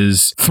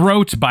James's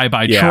throat.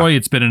 Bye-bye, Troy.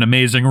 It's been an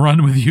amazing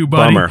run with you,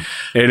 buddy. Bummer.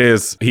 It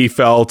is. He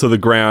fell to the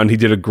ground. He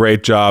did a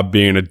great job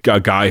being a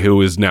guy who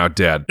is now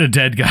dead. A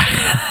dead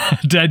guy.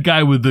 Dead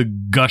guy with the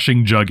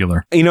gushing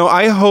jugular. You know,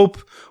 I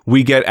hope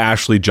we get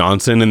Ashley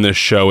Johnson in this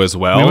show as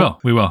well.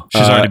 We will.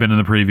 She's already been in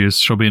the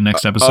previews. She'll be in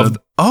next episode.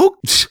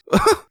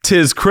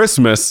 Tis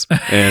Christmas,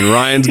 and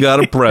Ryan's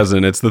got a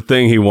present. It's the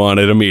thing he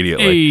wanted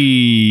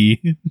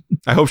immediately. Hey.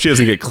 I hope she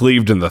doesn't get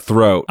cleaved in the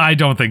throat. I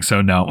don't think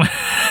so, no.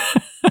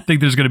 I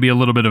think there's going to be a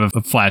little bit of a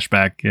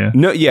flashback, yeah.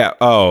 No, yeah.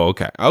 Oh,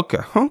 okay. Yeah.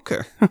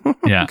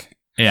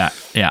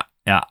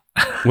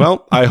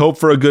 Well, I hope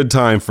for a good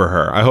time for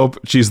her. I hope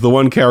she's the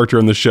one character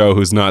in the show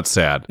who's not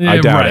sad. I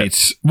doubt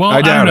it. Well,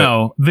 I don't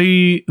know.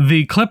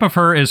 The clip of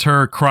her is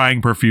her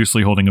crying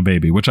profusely holding a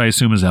baby, which I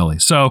assume is Ellie.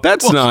 So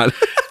that's not...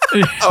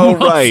 Oh,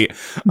 right.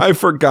 I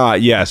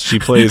forgot. Yes, she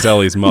plays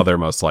Ellie's mother,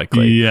 most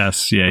likely.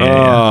 Yes. Yeah.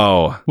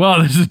 Oh.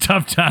 Well, this is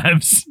tough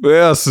times.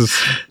 This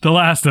is The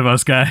Last of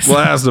Us, guys.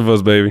 Last of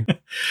Us, baby.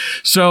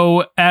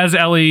 So as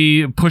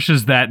Ellie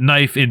pushes that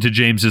knife into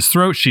James's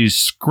throat, she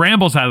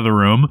scrambles out of the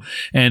room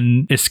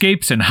and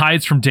escapes and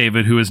hides from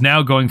David, who is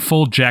now going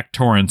full Jack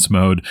Torrance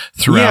mode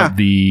throughout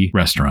the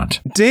restaurant.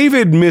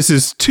 David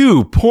misses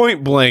 2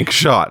 point-blank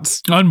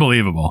shots.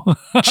 Unbelievable.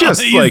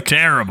 Just He's like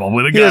terrible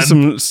with a gun. He has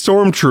some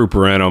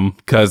stormtrooper in him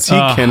because he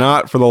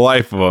cannot, for the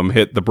life of him,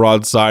 hit the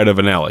broadside of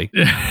an Ellie.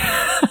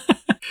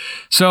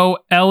 So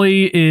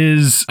Ellie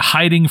is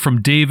hiding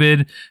from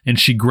David, and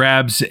she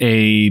grabs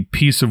a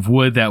piece of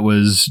wood that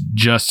was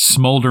just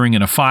smoldering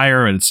in a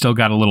fire, and it's still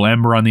got a little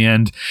ember on the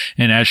end.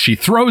 And as she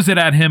throws it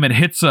at him, it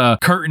hits a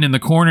curtain in the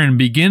corner and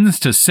begins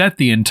to set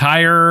the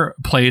entire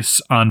place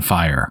on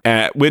fire.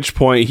 At which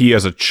point he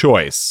has a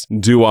choice.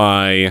 Do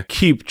I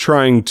keep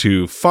trying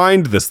to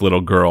find this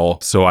little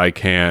girl so I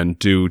can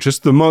do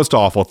just the most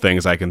awful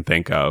things I can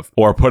think of,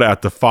 or put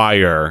out the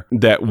fire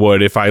that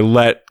would, if I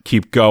let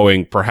keep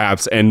going,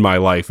 perhaps end my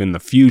life in the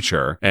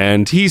future?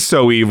 And he's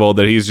so evil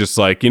that he's just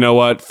like, you know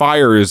what?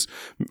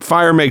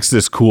 Fire makes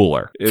this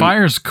cooler.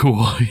 Fire's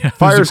cool. Yeah,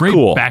 Fire's a great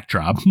cool.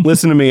 Backdrop.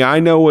 Listen to me. I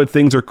know what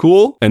things are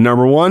cool. And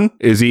number 1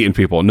 is eating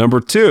people. Number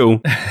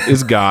 2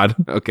 is God.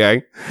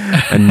 Okay.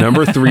 And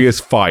number 3 is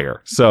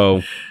fire.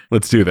 So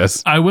let's do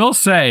this. I will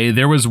say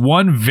there was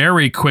one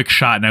very quick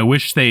shot, and I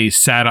wish they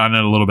sat on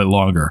it a little bit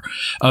longer,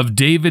 of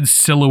David's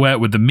silhouette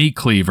with the meat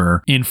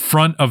cleaver in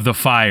front of the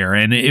fire.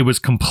 And it was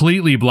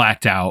completely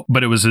blacked out,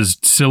 but it was his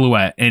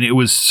silhouette, and it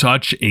was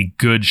such a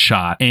good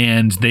shot.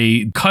 And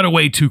they cut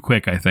away too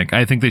quick, I think.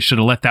 I think they should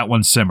have let that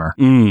one simmer.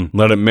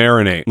 Let it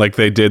marinate like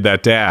they did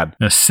that dad.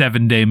 A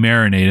 7-day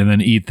marinade and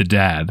then eat the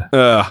dad.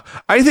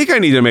 I think I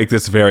need to make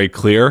this very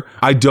clear.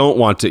 I don't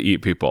want to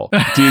eat people.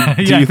 Do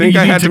you think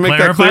I had to make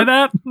that clear?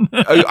 That?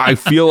 I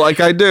feel like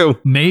I do.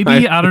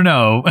 Maybe. I don't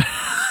know.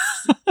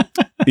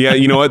 Yeah,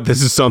 you know what?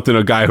 This is something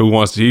a guy who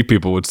wants to eat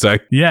people would say.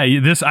 Yeah,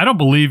 I don't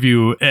believe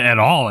you at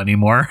all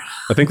anymore.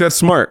 I think that's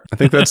smart.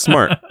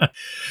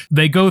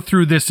 They go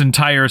through this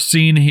entire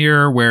scene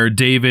here where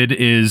David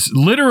is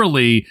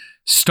literally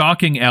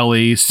stalking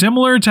Ellie,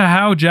 similar to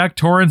how Jack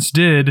Torrance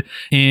did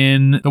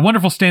in the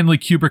wonderful Stanley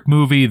Kubrick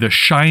movie, The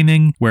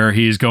Shining, where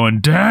he's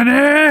going,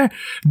 Danny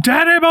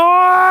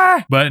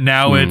boy! But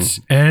now it's,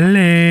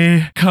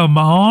 Ellie, come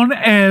on,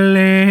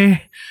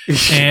 Ellie.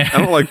 And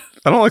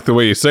I don't like the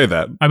way you say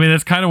that. I mean,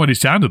 that's kind of what he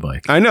sounded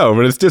like. I know,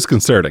 but it's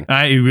disconcerting.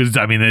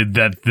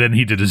 Then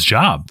he did his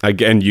job.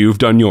 Again, you've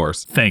done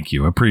yours. Thank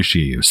you.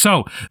 Appreciate you.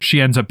 So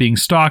she ends up being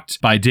stalked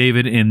by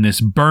David in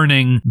this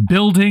burning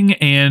building,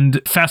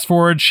 and fast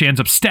forward, she ends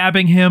up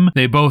stabbing him.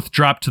 They both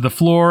drop to the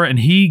floor, and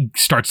he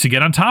starts to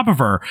get on top of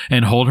her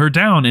and hold her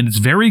down. And it's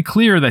very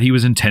clear that he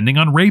was intending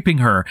on raping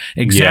her,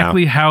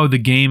 exactly how the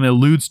game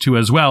alludes to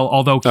as well.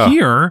 Although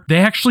here, they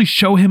actually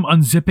show him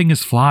unzipping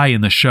his fly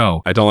in the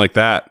show. I don't like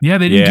that. Yeah,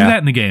 they didn't do that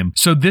in the game.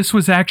 So this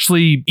was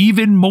actually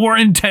even more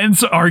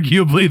intense,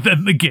 arguably,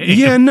 than the game.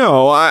 Yeah,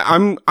 no,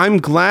 I'm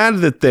glad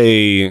that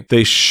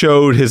they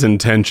showed his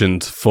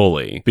intentions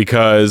fully,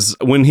 because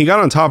when he got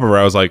on top of her,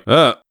 I was like,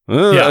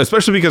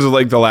 especially because of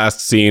like the last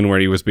scene where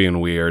he was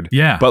being weird.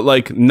 Yeah. But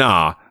like,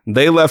 nah.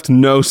 They left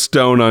no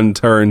stone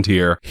unturned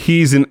here.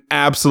 He's an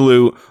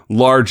absolute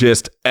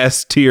largest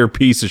S-tier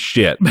piece of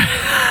shit.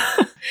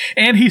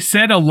 And he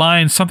said a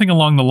line, something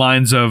along the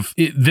lines of,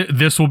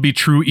 this will be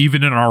true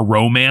even in our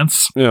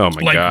romance. Oh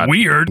my God.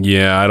 Weird.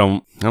 Yeah, I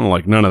don't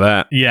like none of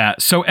that. Yeah,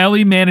 so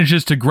Ellie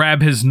manages to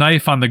grab his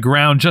knife on the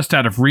ground, just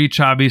out of reach,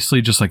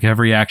 obviously, just like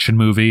every action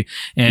movie.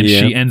 And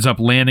she ends up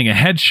landing a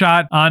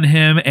headshot on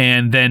him,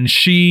 and then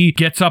she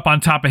gets up on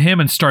top of him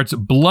and starts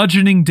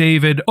bludgeoning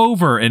David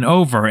over and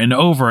over and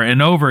over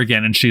and over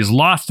again. And she's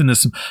lost in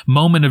this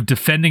moment of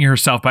defending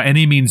herself by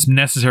any means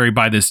necessary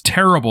by this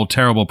terrible,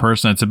 terrible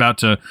person that's about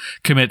to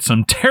commit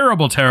some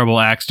terrible, terrible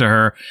acts to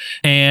her.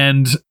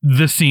 And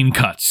the scene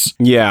cuts.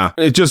 Yeah,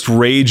 it just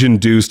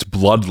rage-induced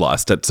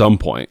bloodlust at some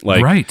point.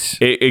 Like, right.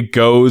 It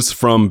goes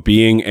from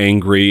being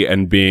angry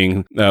and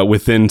being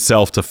within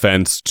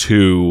self-defense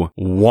to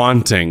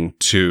wanting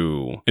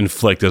to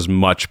inflict as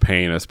much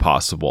pain as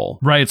possible.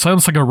 Right. It's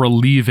almost like a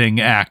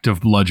relieving act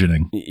of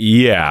bludgeoning.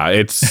 Yeah,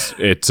 it's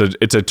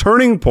a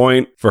turning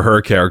point for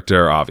her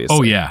character, obviously.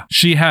 Oh, yeah.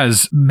 She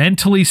has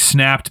mentally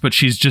snapped, but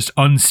she's just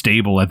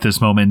unstable at this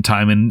moment in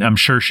time, and I'm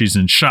sure she's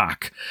in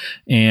shock.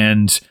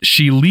 And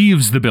she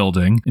leaves the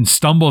building and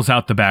stumbles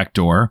out the back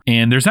door.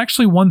 And there's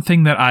actually one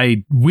thing that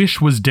I wish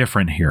was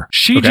different here.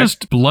 She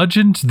just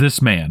bludgeoned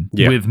this man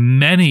with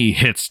many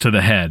hits to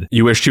the head.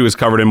 You wish she was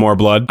covered in more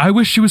blood? I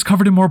wish she was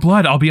covered in more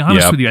blood. I'll be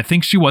honest with you. I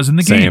think she was in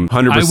the game.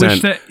 100%. I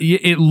wish that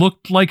it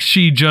looked like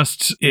she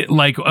just,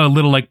 like a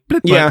little like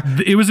blip,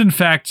 but it was in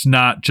fact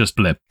not just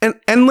blip.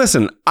 And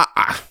listen,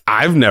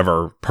 I've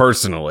never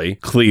personally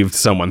cleaved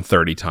someone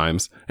 30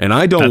 times, and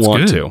I don't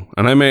want to.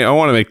 And I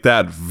want to make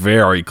that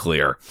very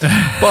clear.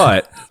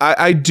 But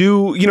I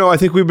do, I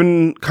think we've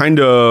been kind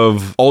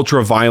of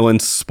ultra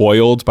violence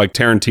spoiled by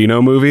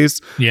Tarantino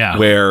movies. Yeah.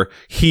 Where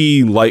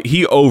he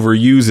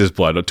overuses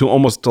blood to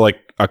almost like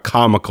a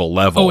comical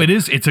level. Oh, it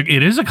is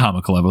a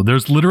comical level.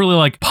 There's literally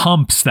like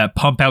pumps that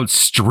pump out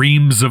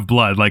streams of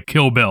blood, like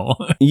Kill Bill.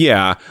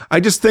 Yeah. I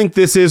just think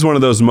this is one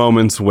of those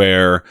moments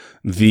where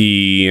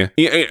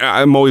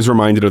I'm always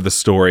reminded of the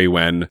story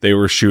when they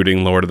were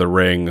shooting Lord of the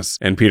Rings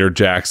and Peter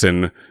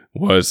Jackson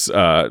was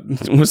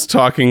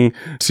talking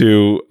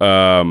to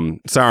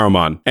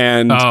Saruman,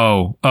 and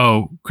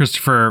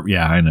Christopher.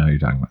 Yeah, I know who you're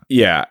talking about.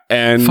 Yeah,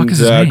 and Fuck is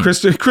his name?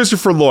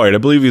 Christopher Lloyd. I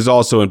believe he's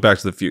also in Back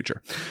to the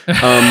Future.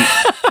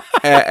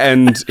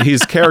 And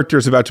his character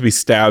is about to be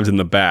stabbed in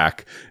the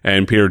back,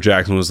 and Peter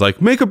Jackson was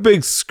like, "Make a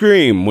big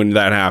scream when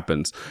that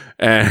happens."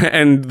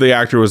 And the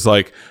actor was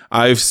like,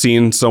 "I've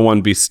seen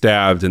someone be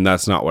stabbed, and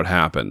that's not what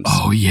happens."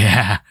 Oh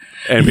yeah.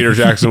 And Peter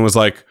Jackson was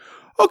like,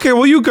 "Okay,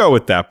 well, you go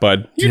with that,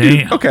 bud.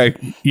 Okay."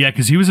 Yeah,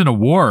 because he was in a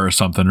war or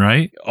something,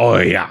 right? Oh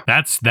yeah.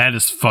 That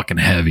is fucking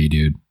heavy,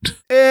 dude.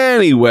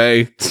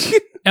 Anyway.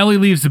 Ellie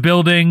leaves the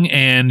building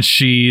and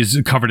she's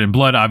covered in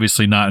blood,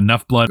 obviously not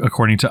enough blood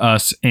according to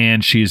us,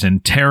 and she's in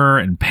terror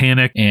and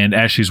panic. And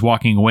as she's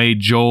walking away,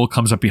 Joel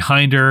comes up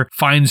behind her,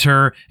 finds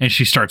her, and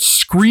she starts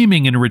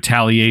screaming in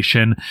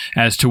retaliation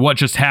as to what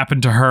just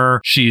happened to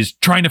her. She's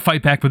trying to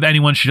fight back with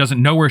anyone. She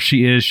doesn't know where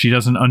she is. She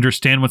doesn't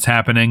understand what's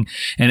happening.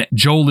 And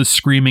Joel is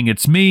screaming,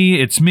 "It's me,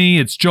 it's me,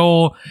 it's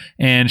Joel."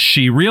 And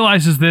she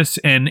realizes this,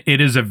 and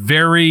it is a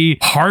very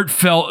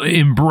heartfelt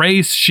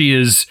embrace. She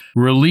is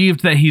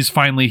relieved that he's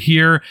finally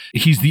here.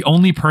 He's the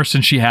only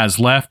person she has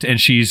left,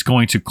 and she's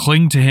going to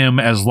cling to him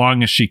as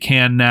long as she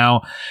can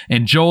now.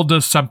 And Joel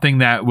does something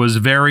that was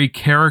very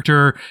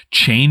character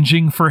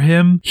changing for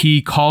him.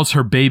 He calls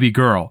her baby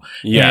girl.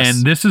 Yes.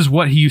 And this is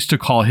what he used to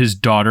call his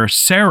daughter,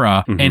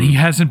 Sarah. Mm-hmm. And he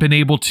hasn't been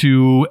able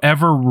to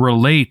ever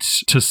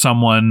relate to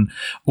someone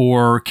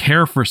or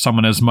care for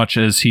someone as much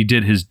as he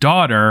did his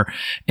daughter.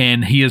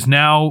 And he has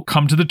now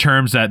come to the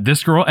terms that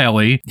this girl,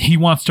 Ellie, he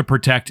wants to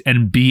protect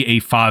and be a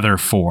father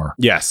for.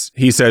 Yes.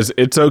 He says,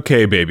 "It's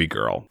okay, baby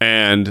girl."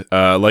 And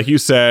like you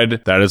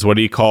said, that is what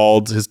he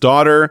called his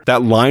daughter.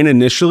 That line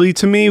initially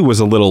to me was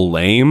a little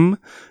lame.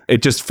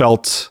 It just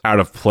felt out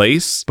of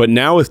place. But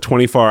now with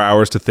 24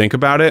 hours to think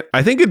about it,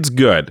 I think it's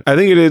good. I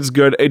think it is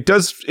good. It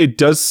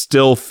does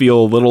still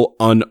feel a little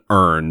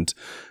unearned,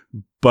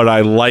 but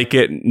I like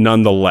it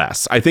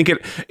nonetheless. I think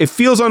it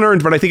feels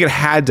unearned, but I think it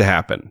had to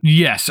happen.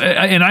 Yes,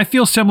 and I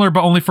feel similar,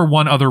 but only for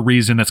one other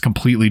reason that's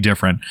completely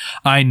different.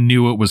 I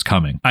knew it was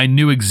coming. I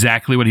knew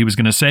exactly what he was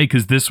going to say,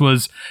 because this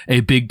was a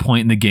big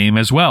point in the game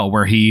as well,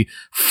 where he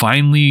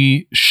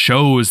finally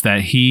shows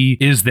that he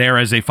is there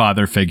as a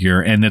father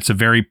figure, and it's a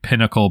very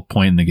pinnacle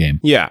point in the game.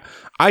 Yeah,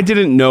 I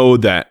didn't know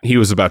that he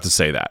was about to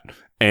say that.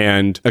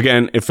 And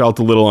again, it felt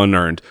a little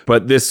unearned,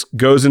 but this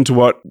goes into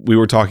what we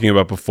were talking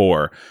about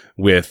before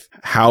with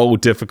how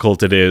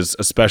difficult it is,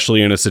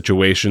 especially in a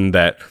situation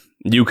that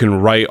you can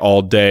write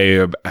all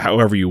day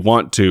however you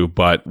want to,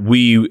 but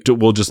we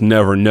will just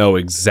never know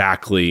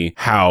exactly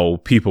how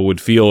people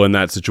would feel in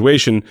that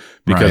situation,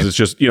 because It's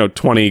just,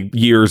 20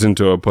 years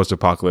into a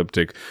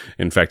post-apocalyptic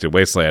infected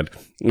wasteland.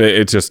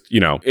 It's just,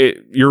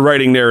 you're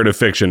writing narrative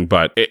fiction,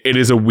 but it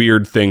is a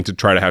weird thing to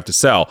try to have to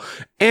sell.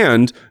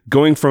 And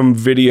going from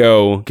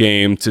video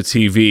game to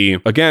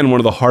TV, again, one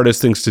of the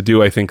hardest things to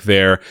do, I think,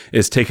 there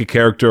is take a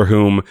character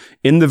whom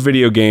in the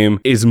video game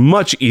is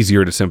much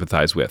easier to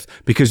sympathize with,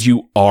 because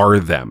you are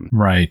them.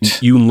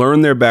 Right. You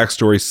learn their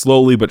backstory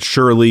slowly but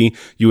surely.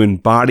 You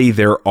embody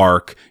their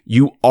arc.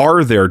 You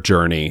are their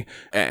journey,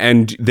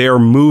 and they're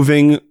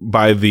moving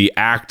by the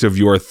act of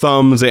your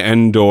thumbs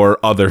and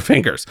or other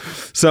fingers.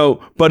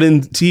 So, but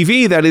in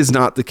TV, that is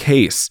not the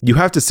case. You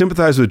have to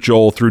sympathize with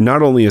Joel through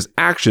not only his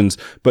actions,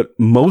 but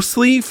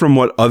mostly from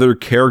what other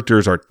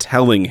characters are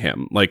telling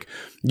him. Like,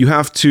 you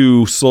have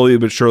to slowly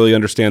but surely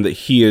understand that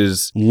he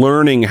is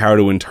learning how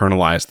to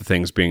internalize the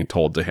things being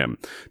told to him.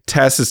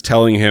 Tess is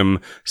telling him,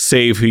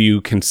 save who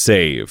you can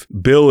save.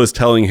 Bill is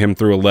telling him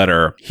through a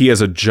letter, he has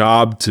a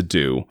job to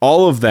do.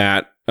 All of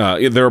that.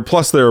 There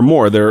are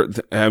more.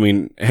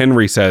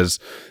 Henry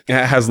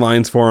has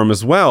lines for him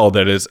as well.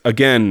 That is,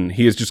 again,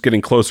 he is just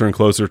getting closer and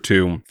closer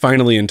to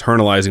finally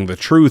internalizing the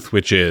truth,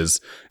 which is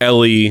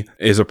Ellie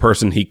is a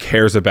person he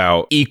cares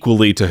about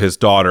equally to his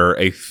daughter,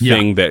 a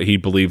thing that he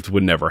believed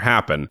would never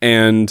happen.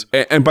 And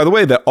by the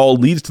way, that all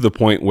leads to the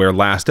point where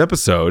last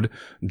episode,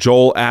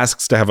 Joel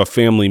asks to have a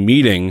family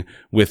meeting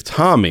with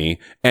Tommy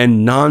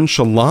and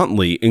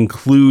nonchalantly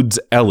includes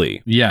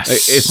Ellie.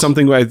 Yes. It's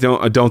something I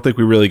don't think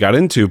we really got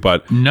into,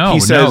 but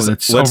he says,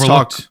 let's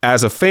talk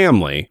as a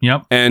family.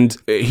 Yep. And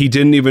he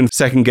didn't even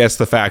second guess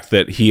the fact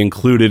that he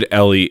included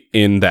Ellie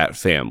in that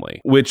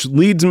family, which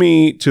leads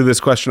me to this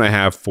question I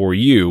have for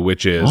you,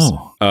 which is,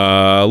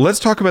 let's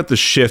talk about the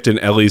shift in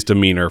Ellie's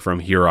demeanor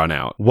from here on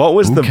out. What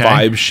was the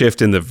vibe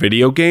shift in the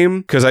video game?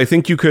 Because I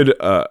think you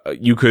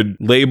could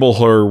label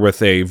her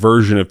with a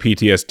version of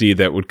PTSD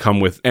that would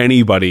come with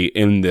anybody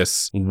in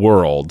this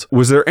world.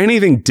 Was there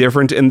anything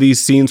different in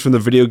these scenes from the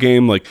video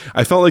game? Like,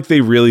 I felt like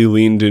they really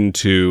leaned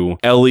into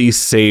Ellie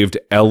saved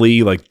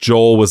Ellie. Like,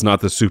 Joel was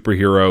not the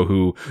superhero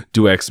who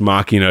Deus Ex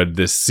Machina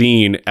this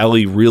scene.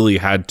 Ellie really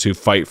had to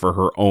fight for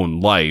her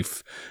own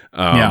life.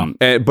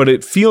 But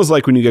it feels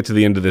like when you get to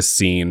the end of this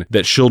scene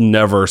that she'll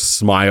never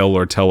smile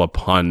or tell a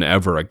pun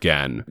ever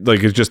again.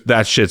 Like, it's just,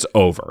 that shit's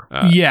over.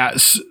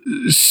 Yes.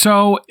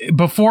 So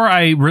before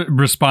I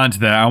respond to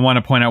that, I want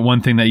to point out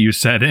one thing that you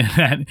said in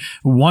that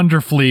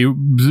wonderfully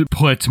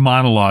put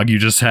monologue you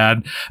just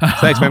had.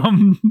 Thanks,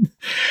 man.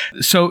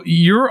 So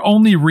you're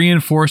only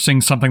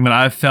reinforcing something that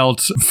I've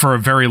felt for a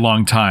very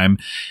long time,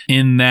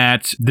 in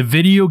that the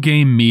video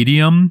game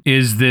medium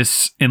is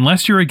this,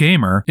 unless you're a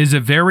gamer, is a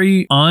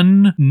very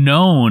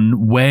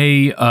unknown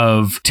way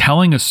of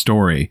telling a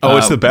story. Oh,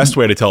 it's the best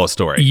way to tell a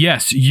story.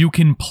 Yes, you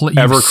can play.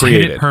 Ever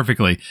created. It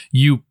perfectly.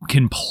 You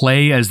can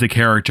play as the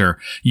character.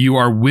 You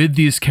are with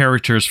these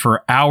characters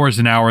for hours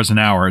and hours and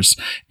hours,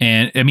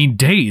 and I mean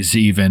days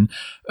even.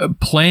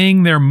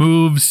 Playing their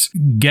moves,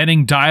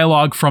 getting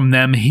dialogue from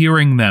them,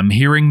 hearing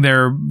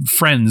their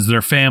friends,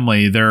 their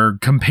family, their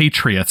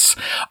compatriots.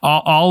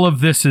 All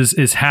of this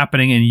is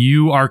happening, and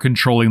you are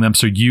controlling them,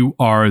 so you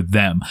are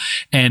them.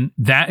 And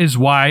that is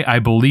why I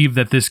believe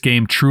that this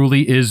game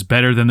truly is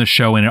better than the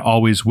show, and it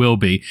always will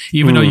be.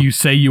 Even though you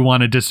say you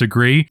want to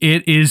disagree,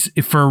 it is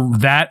for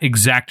that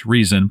exact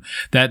reason,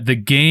 that the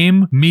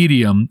game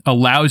medium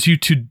allows you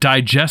to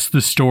digest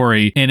the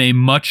story in a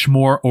much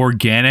more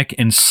organic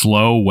and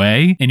slow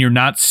way. And you're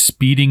not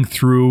speeding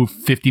through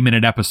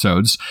 50-minute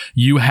episodes.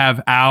 You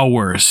have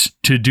hours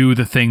to do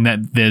the thing that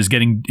is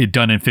getting it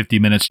done in 50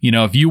 minutes. You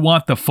know, if you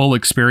want the full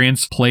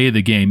experience, play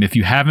the game. If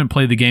you haven't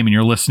played the game and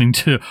you're listening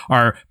to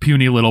our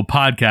puny little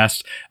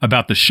podcast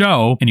about the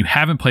show and you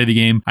haven't played the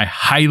game, I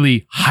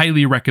highly,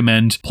 highly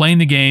recommend playing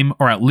the game,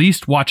 or at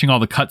least watching all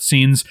the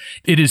cutscenes.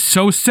 It is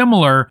so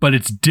similar, but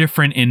it's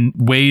different in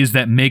ways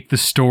that make the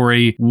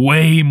story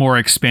way more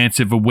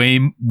expansive,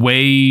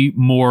 way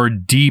more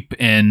deep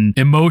and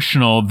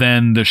emotional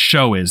than the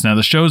show is. Now,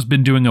 the show's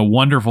been doing a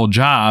wonderful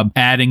job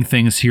adding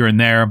things here and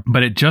there,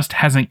 but it just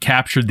hasn't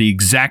captured the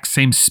exact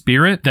same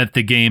spirit that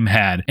the game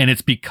had. And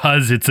it's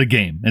because it's a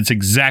game. It's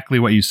exactly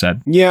what you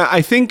said. Yeah,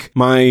 I think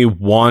my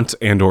want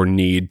and or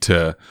need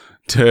to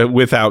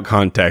without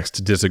context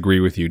to disagree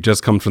with you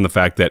just comes from the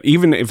fact that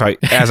even if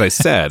as I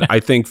said, I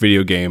think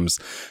video games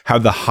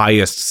have the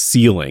highest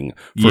ceiling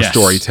for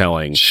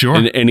storytelling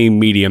in any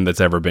medium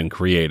that's ever been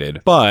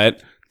created.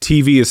 But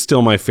TV is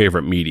still my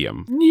favorite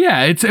medium.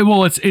 Yeah,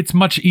 it's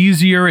much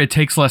easier. It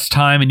takes less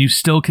time, and you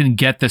still can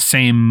get the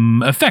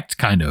same effect,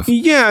 kind of.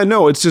 Yeah,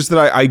 no, it's just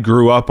that I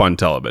grew up on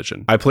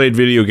television. I played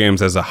video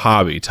games as a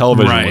hobby.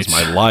 Television was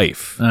my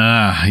life.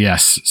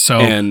 Yes. So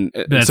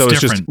that's so it's different.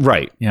 Just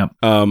right.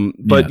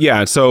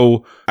 Yeah.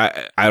 So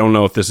I don't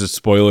know if this is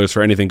spoilers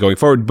for anything going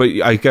forward, but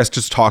I guess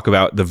just talk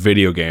about the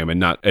video game and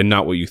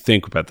not what you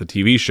think about the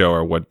TV show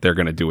or what they're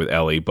going to do with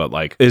Ellie. But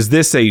like, is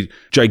this a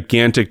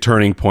gigantic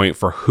turning point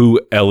for who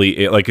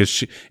Ellie, like,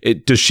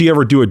 does she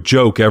ever do a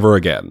joke ever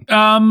again?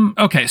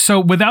 Okay, so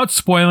without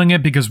spoiling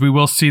it, because we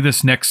will see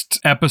this next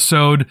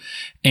episode,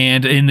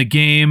 and in the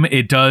game,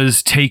 it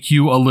does take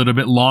you a little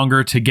bit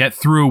longer to get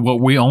through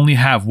what we only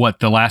have.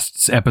 The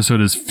last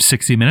episode is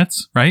 60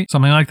 minutes, right?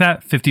 Something like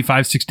that,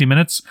 55, 60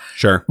 minutes.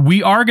 Sure.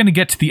 We are going to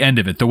get to the end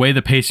of it, the way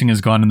the pacing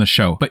has gone in the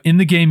show. But in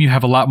the game, you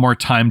have a lot more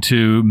time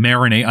to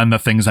marinate on the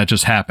things that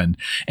just happened.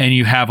 And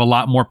you have a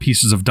lot more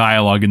pieces of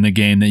dialogue in the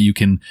game that you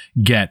can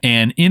get.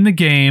 And in the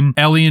game,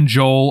 Ellie and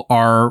Joel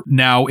are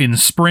now in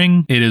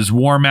spring. It is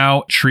warm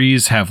out.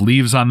 Trees have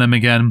leaves on them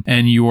again.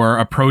 And you are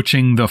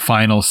approaching the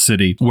final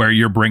city where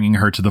you're bringing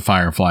her to the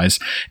Fireflies.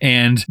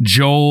 And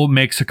Joel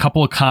makes a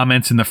couple of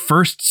comments in the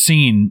first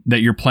scene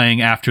that you're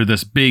playing after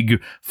this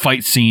big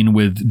fight scene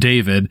with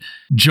David.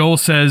 Joel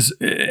says,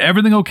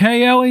 "Everything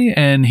okay, Ellie?"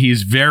 And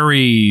he's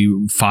very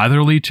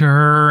fatherly to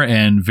her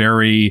and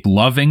very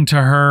loving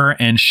to her.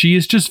 And she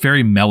is just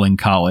very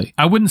melancholy.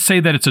 I wouldn't say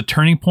that it's a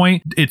turning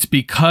point. It's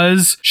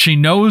because she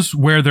knows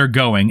where they're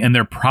going and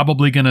they're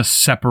probably going to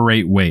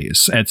separate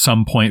ways at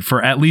some point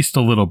for at least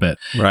a little bit.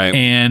 Right.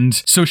 And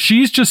so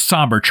she's just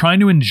somber, trying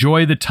to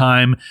enjoy the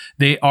time.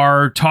 They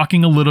are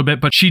talking a little bit,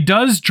 but she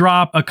does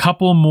drop a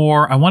couple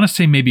more, I want to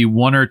say maybe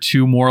one or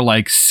two more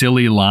like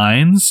silly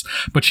lines,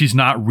 but she's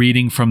not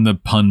reading from the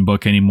pun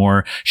book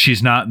anymore.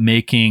 She's not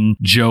making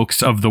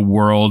jokes of the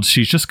world.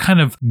 She's just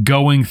kind of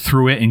going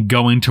through it and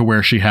going to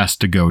where she has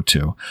to go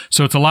to.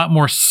 So it's a lot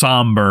more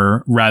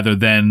somber rather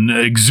than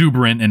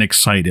exuberant and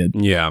excited.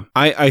 Yeah.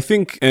 I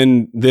think,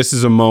 and this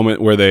is a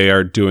moment where they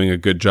are doing a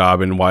good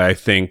job, and why I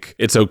think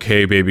It's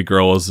Okay, Baby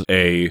Girl is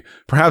a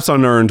perhaps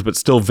unearned, but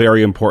still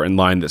very important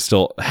line that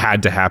still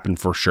had to happen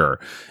for sure.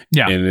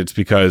 Yeah. And it's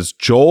because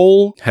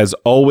Joel has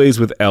always,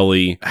 with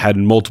Ellie, had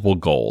multiple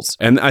goals.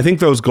 And I think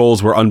those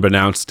goals were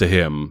unbeknownst to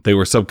him. They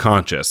were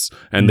subconscious,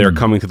 and they're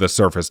coming to the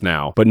surface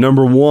now. But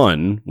number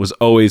one was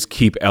always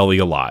keep Ellie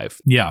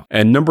alive. Yeah.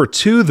 And number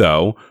two,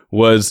 though,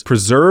 was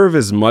preserve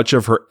as much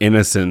of her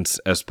innocence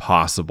as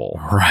possible.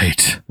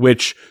 Right.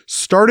 Which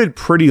started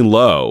pretty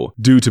low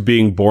due to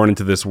being born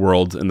into this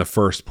world in the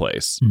first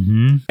place.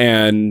 Mm-hmm.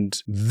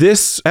 And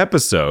this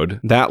episode,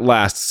 that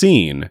last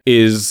scene,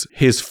 is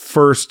his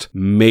first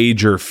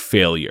major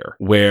failure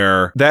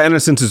where that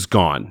innocence is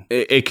gone.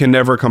 It can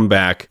never come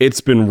back.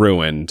 It's been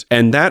ruined.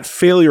 And that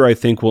failure, I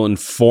think, will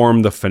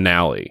inform the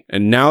finale.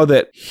 And now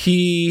that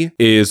he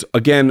is,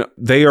 again,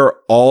 they are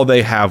all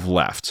they have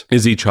left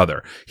is each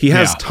other. He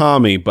has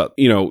Tommy, but,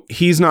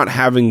 he's not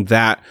having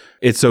that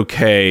it's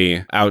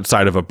okay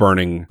outside of a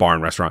burning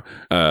barn restaurant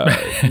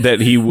that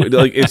he would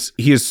like.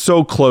 He is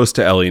so close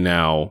to Ellie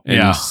now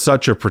and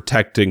such a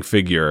protecting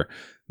figure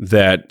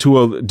that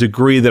to a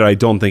degree that I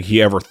don't think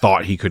he ever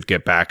thought he could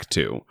get back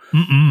to.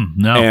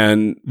 No.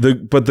 And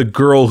the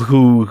girl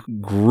who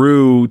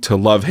grew to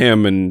love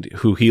him and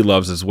who he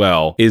loves as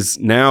well is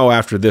now,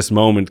 after this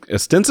moment,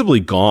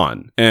 ostensibly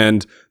gone.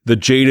 And the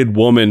jaded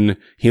woman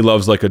he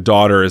loves like a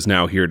daughter is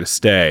now here to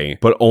stay,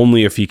 but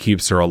only if he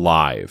keeps her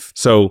alive.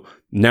 So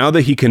now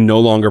that he can no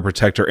longer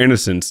protect her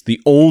innocence,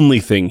 the only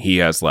thing he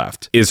has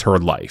left is her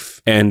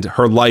life. And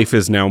her life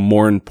is now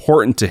more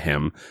important to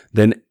him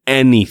than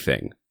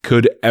anything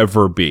could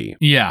ever be.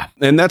 Yeah.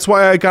 And that's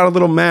why I got a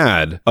little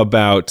mad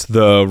about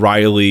the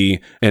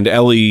Riley and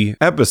Ellie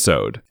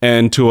episode,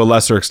 and to a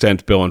lesser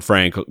extent Bill and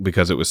Frank,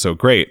 because it was so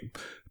great.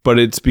 But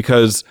it's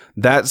because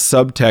that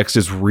subtext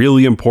is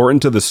really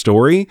important to the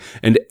story,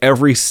 and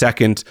every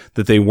second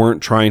that they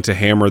weren't trying to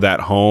hammer that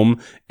home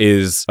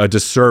is a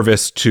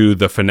disservice to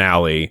the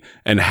finale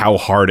and how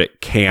hard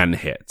it can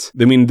hit.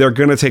 I mean, they're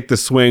going to take the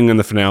swing in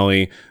the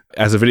finale.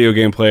 As a video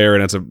game player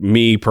and as a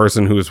me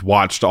person who's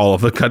watched all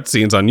of the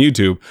cutscenes on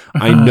YouTube,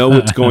 I know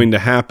it's going to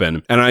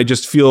happen. And I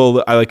just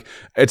feel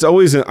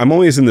I'm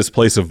always in this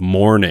place of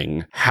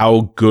mourning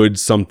how good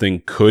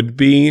something could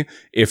be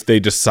if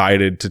they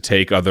decided to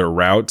take other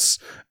routes,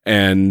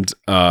 and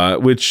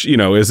which,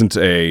 isn't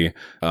a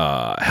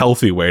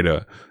healthy way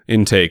to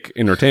intake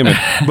entertainment.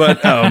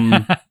 But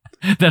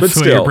that's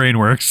the way your brain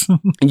works.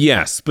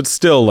 Yes, but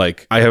still, I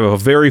have a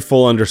very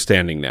full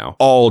understanding now.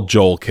 All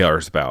Joel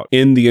cares about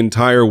in the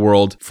entire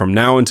world from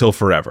now until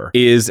forever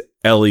is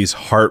Ellie's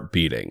heart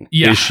beating.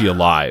 Yeah. Is she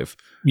alive?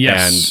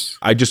 Yes. And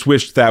I just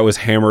wish that was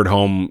hammered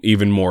home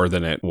even more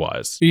than it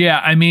was.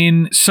 Yeah, I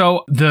mean,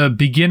 so the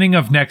beginning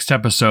of next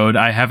episode,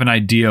 I have an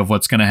idea of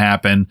what's going to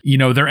happen.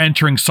 They're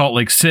entering Salt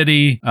Lake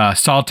City,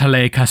 Salt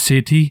Lake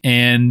City,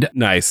 and...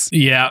 Nice.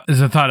 Yeah,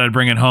 I thought I'd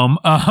bring it home.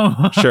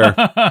 Sure.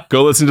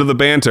 Go listen to the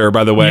banter,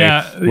 by the way,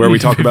 where we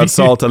talk about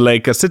Salt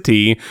Lake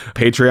City,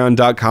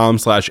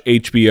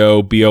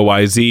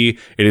 patreon.com/HBOBOYZ.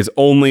 It is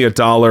only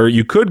 $1.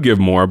 You could give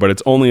more, but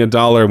it's only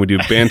 $1, and we do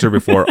banter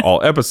before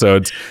all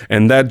episodes,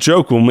 and that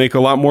joke will make a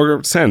lot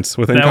more sense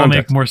within context. That will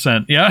make more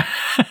sense. Yeah.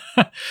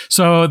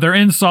 So they're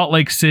in Salt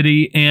Lake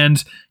City,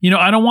 and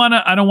I don't want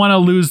to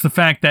lose the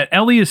fact that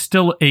Ellie is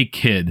still a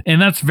kid,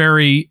 and that's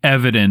very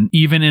evident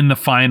even in the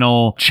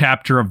final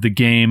chapter of the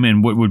game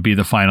and what would be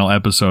the final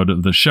episode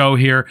of the show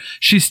here.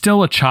 She's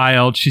still a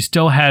child. She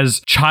still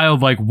has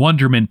childlike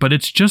wonderment, but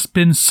it's just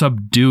been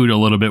subdued a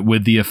little bit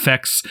with the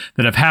effects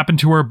that have happened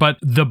to her. But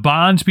the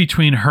bond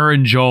between her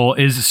and Joel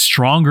is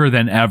stronger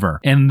than ever,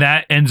 and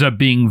that ends up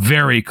being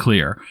very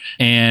clear.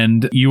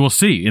 And you will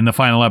see in the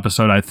final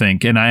episode, I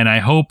think, and I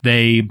hope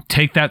they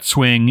take that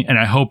swing, and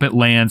I hope it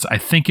lands. I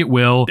think it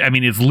will. I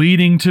mean, it's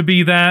leading to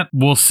be that.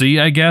 We'll see,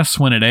 I guess,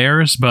 when it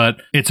airs,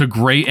 but it's a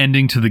great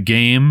ending to the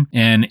game.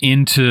 And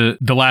into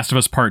The Last of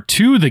Us Part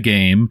 2, the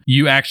game,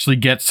 you actually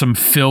get some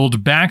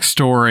filled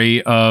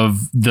backstory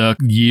of the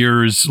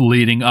years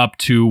leading up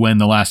to when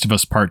The Last of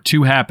Us Part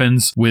 2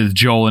 happens with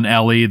Joel and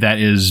Ellie. That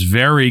is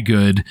very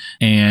good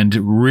and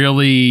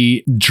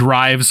really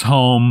drives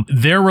home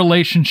their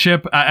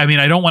relationship. I mean,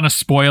 I don't want to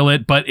spoil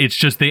it, but it's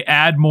just they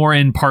add more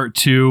in Part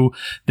 2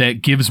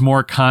 that gives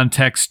more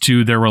context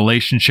to their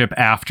relationship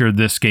after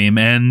this game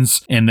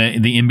ends and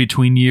the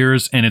in-between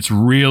years, and it's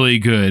really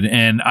good.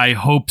 And I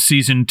hope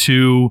Season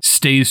 2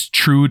 stays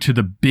true to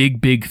the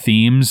big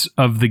themes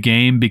of the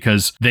game,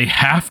 because they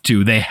have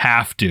to,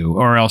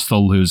 or else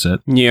they'll lose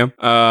it. Yeah.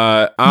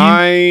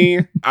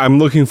 I'm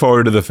looking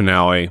forward to the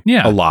finale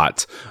a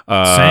lot.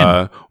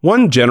 Same.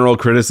 One general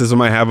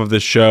criticism I have of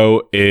this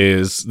show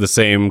is the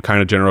same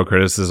kind of general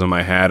criticism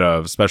I had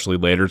of especially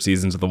later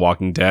seasons of The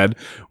Walking Dead,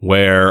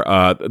 where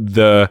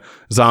the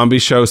zombie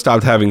show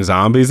stopped having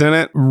zombies in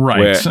it.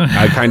 Right.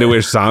 I kind of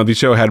wish Zombie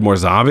Show had more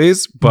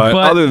zombies, but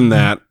other than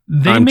that,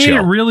 They made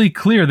it really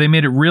clear. They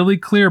made it really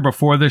clear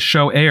before this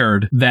show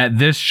aired that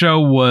this show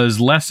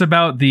was less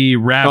about the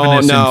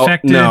ravenous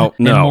infected and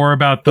more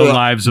about the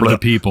lives of the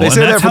people. They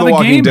say and that's that for how The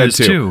Walking game Dead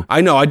too.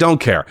 I know. I don't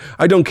care.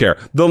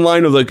 The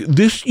line of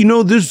this,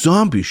 this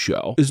zombie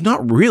show is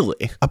not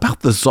really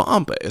about the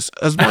zombies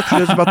as much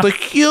as about the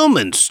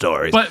human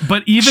stories.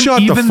 But even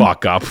shut the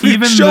fuck up.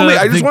 Show me.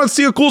 I just want to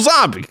see a cool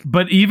zombie.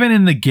 But even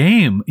in the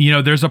game,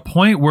 there's a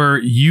point where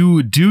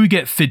you do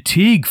get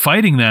fatigue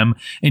fighting them,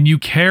 and you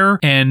care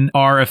and then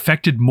are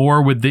affected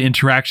more with the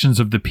interactions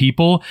of the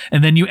people,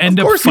 and then you end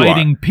up course you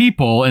fighting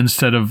people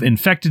instead of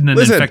infected, and then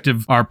Listen.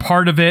 infected are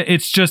part of it.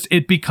 It's just,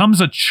 it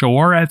becomes a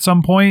chore at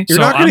some point. You're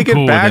So not going to I'm get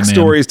cool with it, man.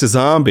 backstories to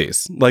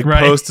zombies, like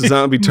Right.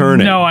 post-zombie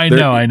turning. No, I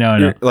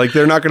know. Like,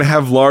 they're not going to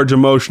have large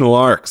emotional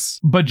arcs.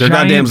 But they're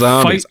goddamn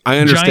zombies. I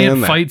understand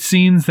giant that. fight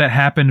scenes that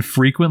happen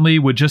frequently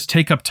would just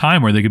take up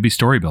time where they could be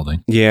story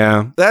building.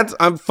 Yeah,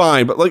 I'm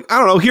fine. But, like, I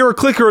don't know, hear a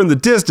clicker in the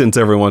distance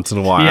every once in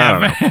a while. I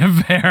don't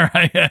know. Fair.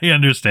 I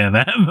understand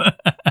that.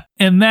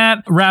 And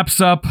that wraps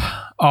up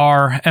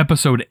our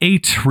episode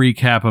 8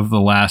 recap of The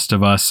Last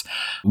of Us.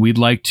 We'd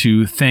like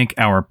to thank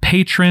our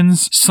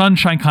patrons: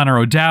 Sunshine Connor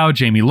O'Dow,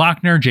 Jamie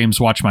Lochner,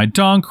 James Watch My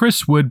Dong,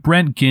 Chris Wood,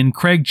 Brent Ginn,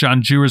 Craig,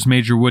 John Jewers,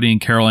 Major Woody,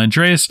 and Carol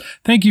Andreas.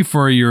 Thank you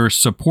for your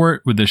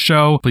support with the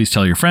show. Please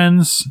tell your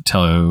friends,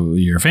 tell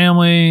your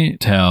family,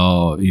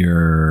 tell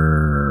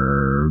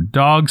your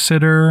dog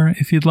sitter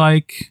if you'd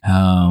like.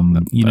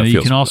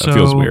 You can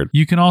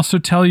also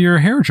tell your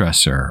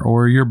hairdresser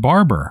or your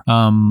barber.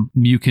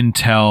 You can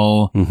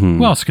tell,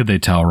 who else could they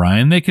tell,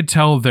 Ryan? They could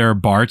tell their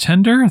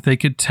bartender. They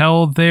could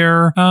tell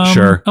their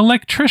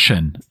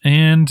electrician.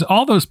 And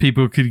all those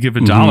people could give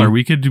 $1.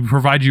 We could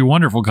provide you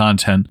wonderful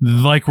content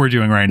like we're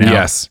doing right now.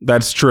 Yes,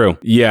 that's true.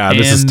 Yeah,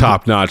 this is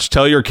top notch.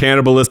 Tell your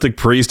cannibalistic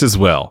priest as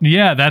well.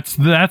 Yeah, that's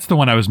the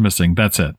one I was missing. That's it.